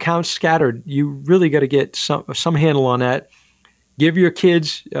have accounts scattered, you really got to get some handle on that. Give your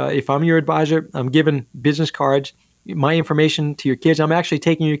kids, if I'm your advisor, I'm giving business cards, my information to your kids. I'm actually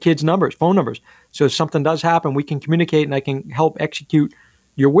taking your kids' numbers, phone numbers. So if something does happen, we can communicate and I can help execute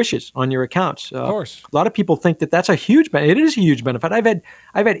your wishes on your accounts. Of course. A lot of people think that's a huge benefit. It is a huge benefit. I've had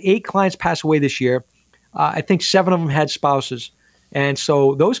 8 clients pass away this year. I think 7 of them had spouses. And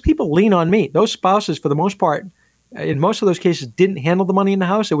so those people lean on me. Those spouses, for the most part, in most of those cases, didn't handle the money in the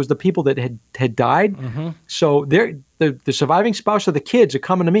house. It was the people that had died. Mm-hmm. So the surviving spouse or the kids are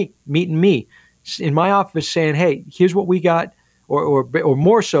coming to me, meeting me in my office saying, hey, here's what we got. Or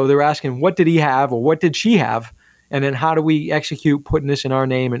more so, they're asking, what did he have or what did she have? And then how do we execute putting this in our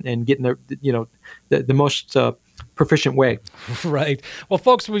name and getting the most proficient way? Right. Well,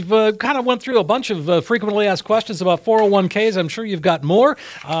 folks, we've kind of went through a bunch of frequently asked questions about 401ks. I'm sure you've got more,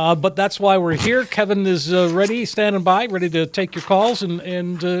 but that's why we're here. Kevin is ready, standing by, ready to take your calls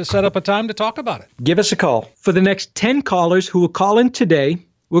and set up a time to talk about it. Give us a call. For the next 10 callers who will call in today,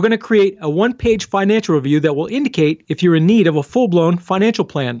 we're going to create a 1-page financial review that will indicate if you're in need of a full-blown financial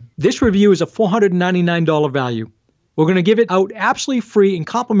plan. This review is a $499 value. We're going to give it out absolutely free and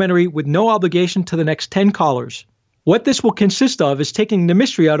complimentary with no obligation to the next 10 callers. What this will consist of is taking the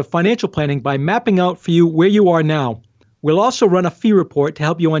mystery out of financial planning by mapping out for you where you are now. We'll also run a fee report to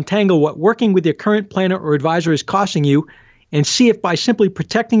help you untangle what working with your current planner or advisor is costing you and see if by simply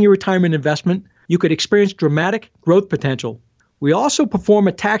protecting your retirement investment, you could experience dramatic growth potential. We also perform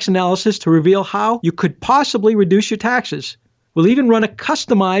a tax analysis to reveal how you could possibly reduce your taxes. We'll even run a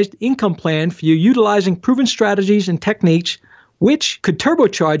customized income plan for you utilizing proven strategies and techniques which could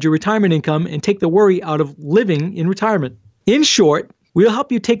turbocharge your retirement income and take the worry out of living in retirement. In short, we'll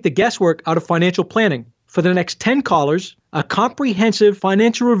help you take the guesswork out of financial planning. For the next 10 callers, a comprehensive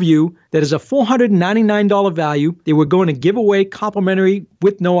financial review that is a $499 value that we're going to give away complimentary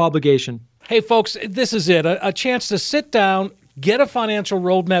with no obligation. Hey, folks, this is it. A chance to sit down, Get a financial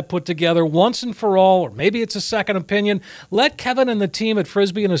roadmap put together once and for all, or maybe it's a second opinion. Let Kevin and the team at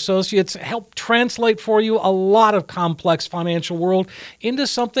Frisbie and Associates help translate for you a lot of complex financial world into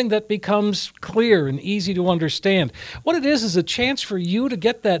something that becomes clear and easy to understand. What it is a chance for you to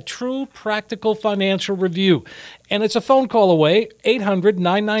get that true practical financial review. And it's a phone call away,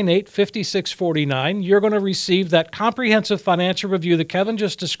 800-998-5649. You're going to receive that comprehensive financial review that Kevin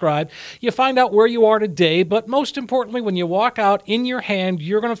just described. You find out where you are today, but most importantly, when you walk out in your hand,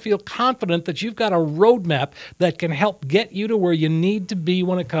 you're going to feel confident that you've got a roadmap that can help get you to where you need to be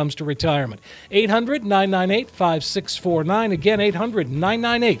when it comes to retirement. 800-998-5649. Again,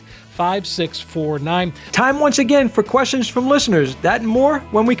 800-998-5649. Time once again for questions from listeners. That and more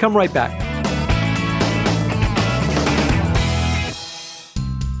when we come right back.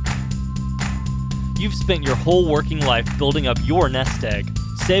 You've spent your whole working life building up your nest egg,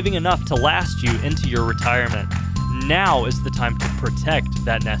 saving enough to last you into your retirement. Now is the time to protect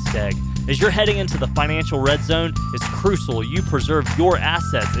that nest egg. As you're heading into the financial red zone, it's crucial you preserve your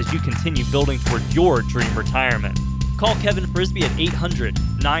assets as you continue building toward your dream retirement. Call Kevin Frisbie at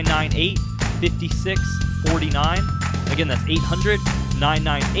 800-998-5649. Again, that's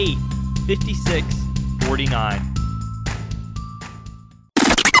 800-998-5649.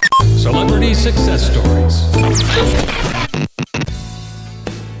 Celebrity success stories.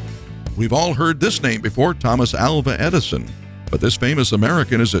 We've all heard this name before, Thomas Alva Edison. But this famous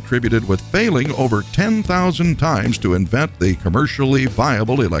American is attributed with failing over 10,000 times to invent the commercially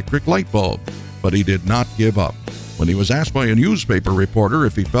viable electric light bulb. But he did not give up. When he was asked by a newspaper reporter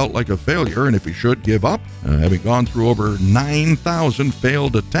if he felt like a failure and if he should give up, having gone through over 9,000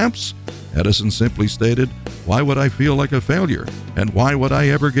 failed attempts, Edison simply stated, "Why would I feel like a failure? And why would I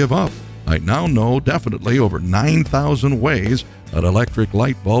ever give up? I now know definitely over 9,000 ways an electric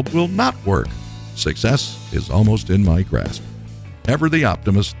light bulb will not work. Success is almost in my grasp." Ever the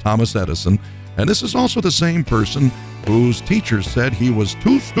optimist, Thomas Edison, and this is also the same person whose teachers said he was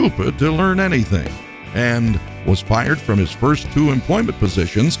too stupid to learn anything, and was fired from his first 2 employment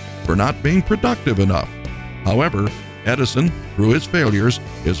positions for not being productive enough. However, Edison, through his failures,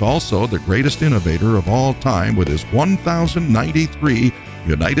 is also the greatest innovator of all time with his 1,093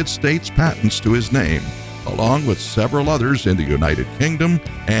 United States patents to his name, along with several others in the United Kingdom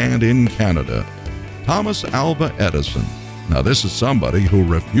and in Canada. Thomas Alva Edison. Now this is somebody who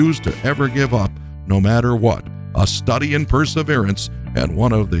refused to ever give up no matter what, a study in perseverance and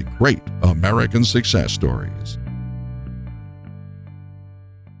one of the great American success stories.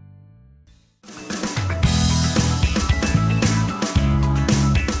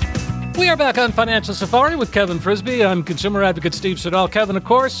 We are back on Financial Safari with Kevin Frisbie. I'm consumer advocate Steve Siddall. Kevin, of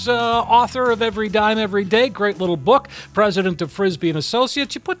course, author of Every Dime, Every Day, great little book, president of Frisbie and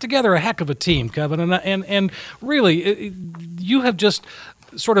Associates. You put together a heck of a team, Kevin, and really, you have just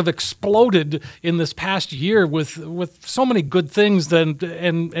sort of exploded in this past year with so many good things,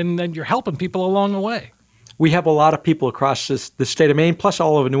 and you're helping people along the way. We have a lot of people across the state of Maine, plus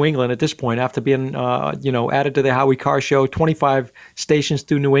all over New England at this point, after being, added to the Howie Carr Show, 25 stations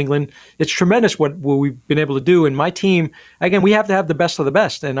through New England. It's tremendous what we've been able to do. And my team, again, we have to have the best of the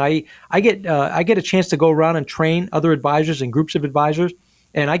best. And I get a chance to go around and train other advisors and groups of advisors.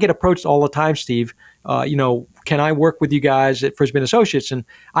 And I get approached all the time, Steve, can I work with you guys at Frisbie & Associates? And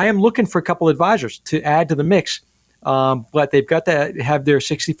I am looking for a couple advisors to add to the mix. But they've got to have their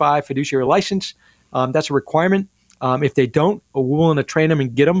 65 fiduciary license. That's a requirement. If they don't, we're willing to train them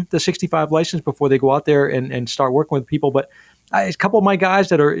and get them the 65 license before they go out there and start working with people. But a couple of my guys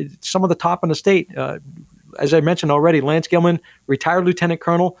that are some of the top in the state, as I mentioned already, Lance Gilman, retired lieutenant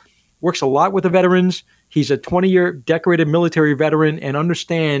colonel, works a lot with the veterans. He's a 20-year decorated military veteran and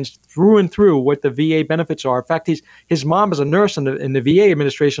understands through and through what the VA benefits are. In fact, his mom is a nurse in the VA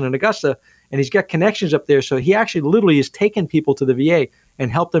administration in Augusta, and he's got connections up there. So he actually literally has taken people to the VA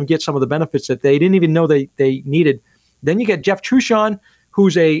and helped them get some of the benefits that they didn't even know they needed. Then you get Jeff Truchon,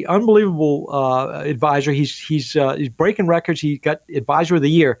 who's a unbelievable advisor. He's breaking records. He got Advisor of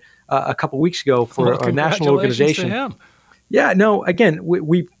the Year a couple weeks ago for a national organization. To him. Yeah, no, again,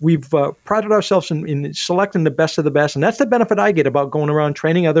 we've prided ourselves in selecting the best of the best, and that's the benefit I get about going around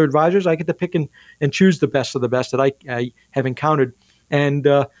training other advisors. I get to pick and choose the best of the best that I have encountered, and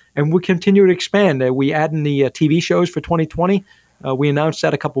we continue to expand. We add in the TV shows for 2020. We announced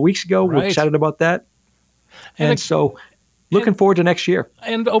that a couple weeks ago. Right. We're excited about that, and so looking forward to next year.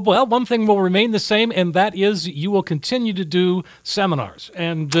 And one thing will remain the same, and that is you will continue to do seminars,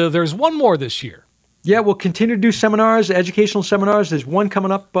 and there's one more this year. Yeah, we'll continue to do seminars, educational seminars. There's one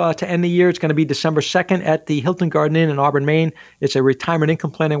coming up to end the year. It's going to be December 2nd at the Hilton Garden Inn in Auburn, Maine. It's a retirement income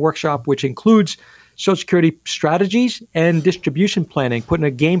planning workshop, which includes Social Security strategies and distribution planning, putting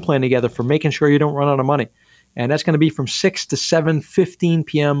a game plan together for making sure you don't run out of money. And that's going to be from 6 to 7:15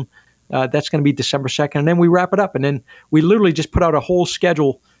 p.m. That's going to be December 2nd. And then we wrap it up. And then we literally just put out a whole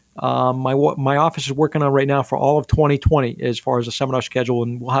schedule. My office is working on right now for all of 2020 as far as a seminar schedule,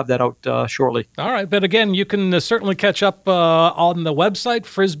 and we'll have that out shortly. All right. But again, you can certainly catch up on the website,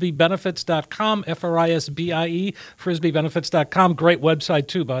 frisbeebenefits.com, FRISBIE, frisbeebenefits.com. Great website,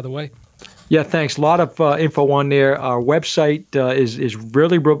 too, by the way. Yeah, thanks. A lot of info on there. Our website is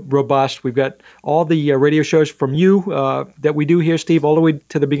really robust. We've got all the radio shows from you that we do here, Steve, all the way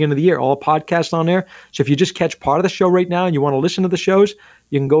to the beginning of the year, all podcasts on there. So if you just catch part of the show right now and you want to listen to the shows,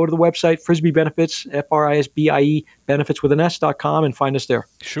 you can go to the website, Frisbee Benefits, FRISBIE, benefits with an S.com, and find us there.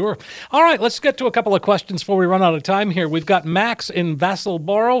 Sure. All right, let's get to a couple of questions before we run out of time here. We've got Max in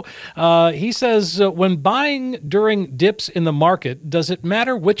Vassalboro. He says, when buying during dips in the market, does it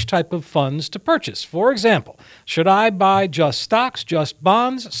matter which type of funds to purchase? For example, should I buy just stocks, just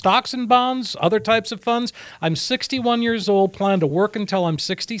bonds, stocks and bonds, other types of funds? I'm 61 years old, plan to work until I'm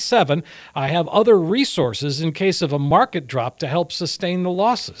 67. I have other resources in case of a market drop to help sustain the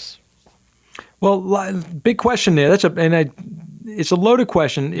losses. Well, big question there. It's a loaded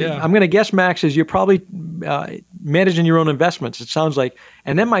question. Yeah. I'm going to guess, Max, is you're probably managing your own investments, it sounds like.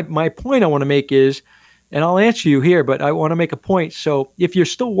 And then my point I want to make is, and I'll answer you here, but I want to make a point. So if you're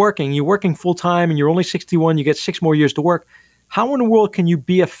still working, you're working full-time and you're only 61, you get 6 more years to work, how in the world can you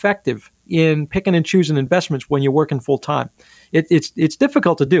be effective in picking and choosing investments when you're working full-time? It's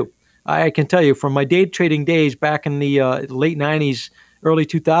difficult to do. I can tell you from my day trading days back in the late 90s, early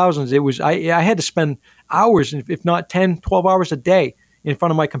 2000s, it was I had to spend hours, if not 10, 12 hours a day in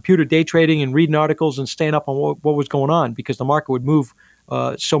front of my computer day trading and reading articles and staying up on what was going on because the market would move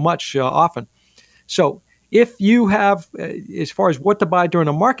so much often. So if you have, as far as what to buy during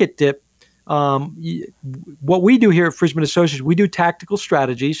a market dip, what we do here at Frisbee Associates, we do tactical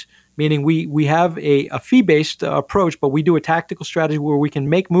strategies, meaning we have a fee-based approach, but we do a tactical strategy where we can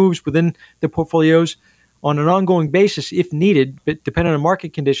make moves within the portfolios on an ongoing basis if needed, but depending on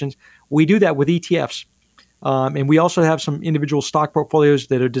market conditions. We do that with ETFs. And we also have some individual stock portfolios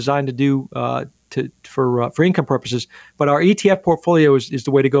that are designed to do for income purposes. But our ETF portfolio is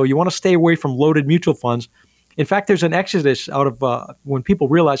the way to go. You want to stay away from loaded mutual funds. In fact, there's an exodus out of when people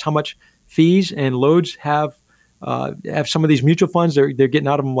realize how much fees and loads have some of these mutual funds. They're getting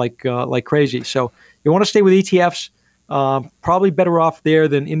out of them like crazy. So you want to stay with ETFs. Probably better off there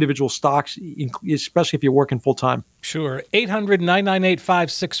than individual stocks, especially if you're working full time. Sure.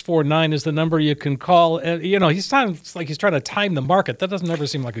 800-998-5649 is the number you can call. It's trying to time the market. That doesn't ever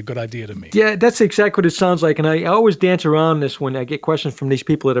seem like a good idea to me. Yeah, that's exactly what it sounds like. And I always dance around this when I get questions from these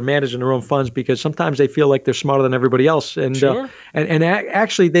people that are managing their own funds because sometimes they feel like they're smarter than everybody else. And sure.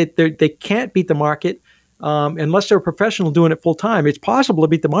 Actually, they can't beat the market unless they're a professional doing it full time. It's possible to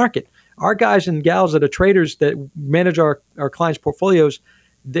beat the market. Our guys and gals that are traders that manage our clients' portfolios,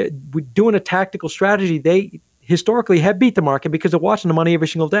 doing a tactical strategy, they historically have beat the market because they're watching the money every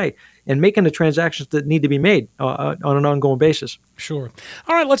single day and making the transactions that need to be made on an ongoing basis. Sure.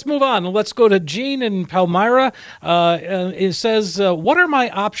 All right, let's move on. Let's go to Gene in Palmyra. It says, what are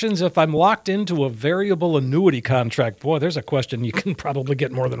my options if I'm locked into a variable annuity contract? Boy, there's a question you can probably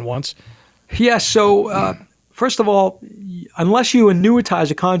get more than once. Yeah, so first of all, unless you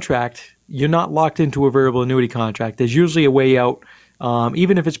annuitize a contract, you're not locked into a variable annuity contract. There's usually a way out.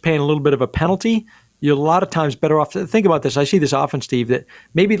 Even if it's paying a little bit of a penalty, you're a lot of times better off. Think about this. I see this often, Steve, that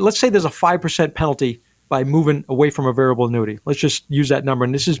maybe let's say there's a 5% penalty by moving away from a variable annuity. Let's just use that number,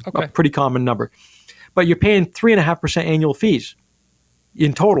 and this is a pretty common number. But you're paying 3.5% annual fees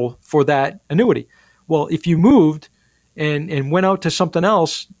in total for that annuity. Well, if you moved and went out to something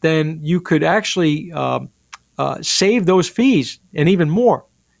else, then you could actually save those fees and even more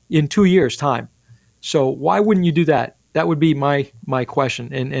in 2 years' time. So why wouldn't you do that? That would be my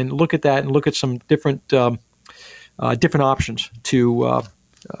question. And look at that and look at some different options to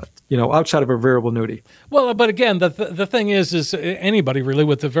outside of a variable annuity. Well, but again, the thing is anybody really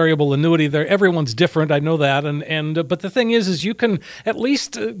with the variable annuity, everyone's different. I know that, but the thing is you can at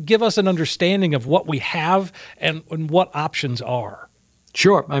least give us an understanding of what we have and what options are.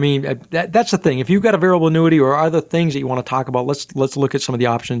 Sure. I mean, that's the thing. If you've got a variable annuity or other things that you want to talk about, let's look at some of the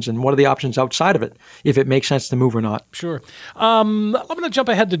options and what are the options outside of it, if it makes sense to move or not. Sure. I'm going to jump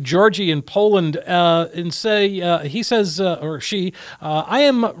ahead to Georgie in Poland and say, he says, or she, I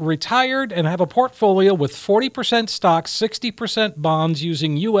am retired and have a portfolio with 40% stocks, 60% bonds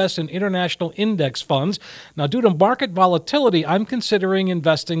using U.S. and international index funds. Now, due to market volatility, I'm considering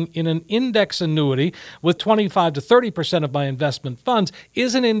investing in an index annuity with 25 to 30% of my investment funds.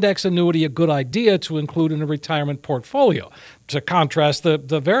 Is an index annuity a good idea to include in a retirement portfolio, to contrast the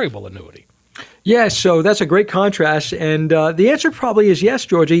variable annuity? Yeah, so that's a great contrast. And the answer probably is yes,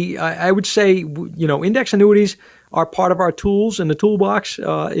 Georgie. I would say, index annuities are part of our tools in the toolbox,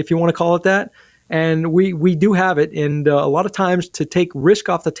 if you want to call it that. And we do have it. And a lot of times to take risk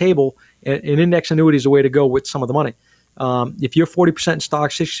off the table, an index annuity is a way to go with some of the money. If you're 40% in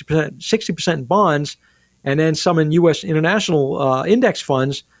stocks, 60% in bonds, and then some in U.S. international index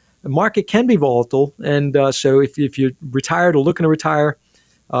funds, the market can be volatile. And so if you're retired or looking to retire,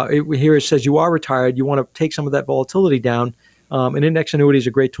 here it says you are retired, you want to take some of that volatility down. An index annuity is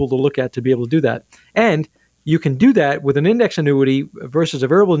a great tool to look at to be able to do that. And you can do that with an index annuity versus a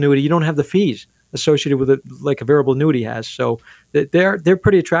variable annuity. You don't have the fees associated with it like a variable annuity has. So they're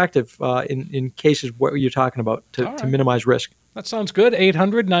pretty attractive in cases what you're talking about to minimize risk. That sounds good.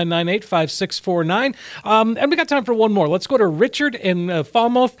 800-998-5649. And we got time for one more. Let's go to Richard in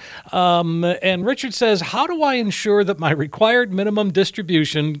Falmouth. And Richard says, how do I ensure that my required minimum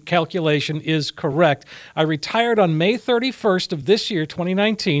distribution calculation is correct? I retired on May 31st of this year,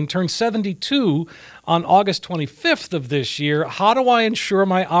 2019, turned 72 on August 25th of this year. How do I ensure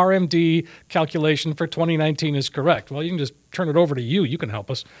my RMD calculation for 2019 is correct? Well, you can just turn it over to you. You can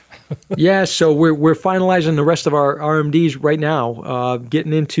help us. Yeah, so we're finalizing the rest of our RMDs right now.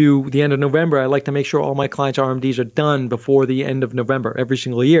 Getting into the end of November, I like to make sure all my clients' RMDs are done before the end of November every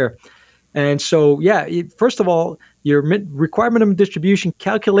single year. And so, first of all, your required minimum distribution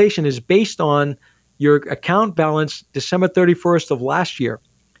calculation is based on your account balance December 31st of last year.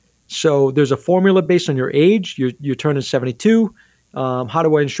 So there's a formula based on your age. You're turning 72. How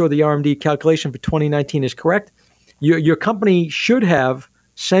do I ensure the RMD calculation for 2019 is correct? Your company should have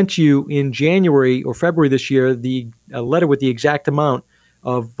sent you in January or February this year a letter with the exact amount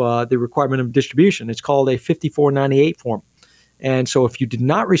of the required minimum distribution. It's called a 5498 form. And so if you did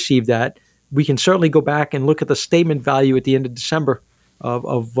not receive that, we can certainly go back and look at the statement value at the end of December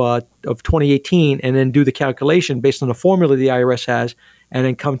of 2018 and then do the calculation based on the formula the IRS has and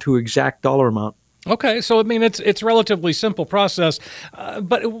then come to exact dollar amount. Okay, so I mean it's a relatively simple process,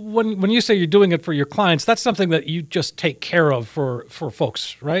 but when you say you're doing it for your clients, that's something that you just take care of for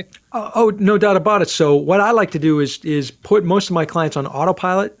folks, right? Oh, no doubt about it. So what I like to do is put most of my clients on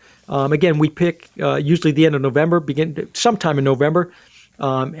autopilot. Again, we pick usually the end of November, sometime in November,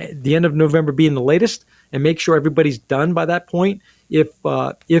 the end of November being the latest, and make sure everybody's done by that point.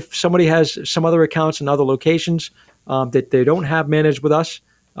 If somebody has some other accounts in other locations that they don't have managed with us,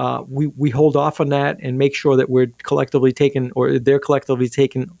 we hold off on that and make sure that we're collectively taking, or they're collectively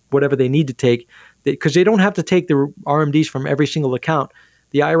taking whatever they need to take, because they don't have to take the RMDs from every single account.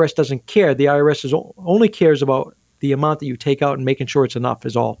 The IRS doesn't care. The IRS only cares about the amount that you take out and making sure it's enough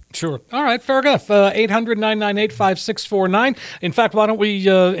is all. Sure. All right. Fair enough. 800-998-5649. In fact, why don't we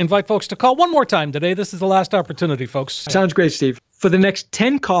invite folks to call one more time today? This is the last opportunity, folks. Sounds great, Steve. For the next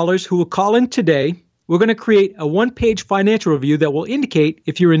 10 callers who will call in today, we're going to create a one-page financial review that will indicate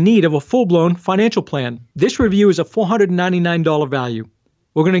if you're in need of a full-blown financial plan. This review is a $499 value.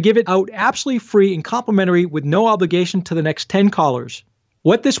 We're going to give it out absolutely free and complimentary with no obligation to the next 10 callers.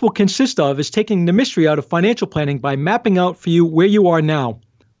 What this will consist of is taking the mystery out of financial planning by mapping out for you where you are now.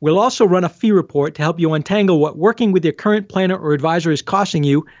 We'll also run a fee report to help you untangle what working with your current planner or advisor is costing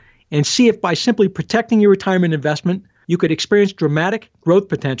you and see if by simply protecting your retirement investment, you could experience dramatic growth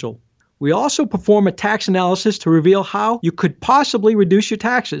potential. We also perform a tax analysis to reveal how you could possibly reduce your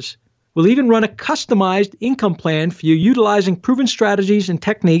taxes. We'll even run a customized income plan for you utilizing proven strategies and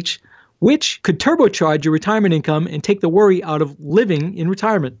techniques which could turbocharge your retirement income and take the worry out of living in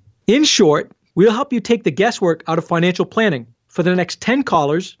retirement. In short, we'll help you take the guesswork out of financial planning. For the next 10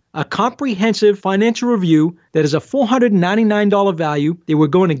 callers, a comprehensive financial review that is a $499 value that we're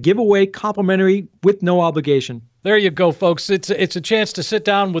going to give away complimentary with no obligation. There you go, folks. It's a chance to sit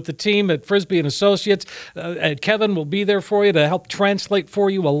down with the team at Frisbie and Associates. Kevin will be there for you to help translate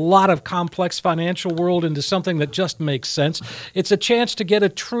for you a lot of complex financial world into something that just makes sense. It's a chance to get a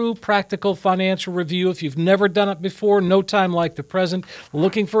true practical financial review. If you've never done it before, no time like the present.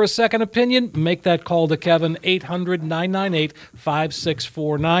 Looking for a second opinion? Make that call to Kevin,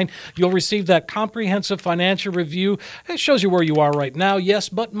 800-998-5649. You'll receive that comprehensive financial review. It shows you where you are right now, yes,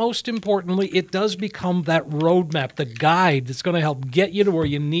 but most importantly, it does become that roadmap, the guide that's going to help get you to where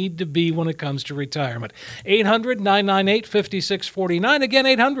you need to be when it comes to retirement. 800-998-5649. Again,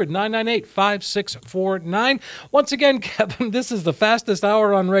 800-998-5649. Once again, Kevin, this is the fastest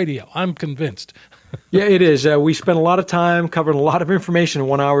hour on radio. I'm convinced. Yeah, it is. We spend a lot of time covering a lot of information in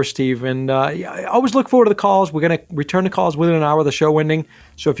 1 hour, Steve. And I always look forward to the calls. We're going to return the calls within an hour of the show ending.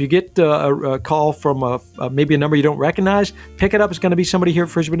 So if you get a call from maybe a number you don't recognize, pick it up. It's going to be somebody here at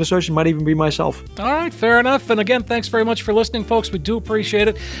Frischman Associates. Might even be myself. All right, fair enough. And again, thanks very much for listening, folks. We do appreciate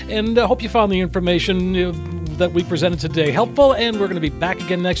it. And hope you found the information that we presented today helpful. And we're going to be back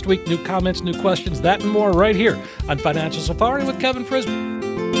again next week. New comments, new questions, that and more right here on Financial Safari with Kevin Frisby.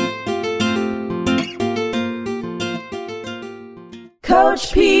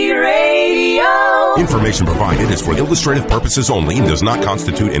 Coach P Radio. Information provided is for illustrative purposes only and does not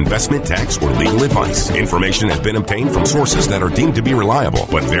constitute investment, tax, or legal advice. Information has been obtained from sources that are deemed to be reliable,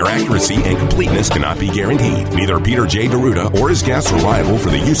 but their accuracy and completeness cannot be guaranteed. Neither Peter J. D'Arruda or his guests are liable for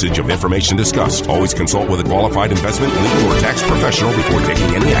the usage of information discussed. Always consult with a qualified investment, legal, or tax professional before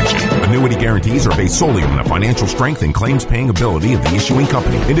taking any action. Annuity guarantees are based solely on the financial strength and claims-paying ability of the issuing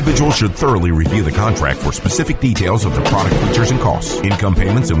company. Individuals should thoroughly review the contract for specific details of the product features and costs. Income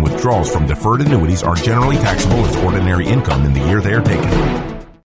payments and withdrawals from deferred annuities are generally taxable as ordinary income in the year they are taken.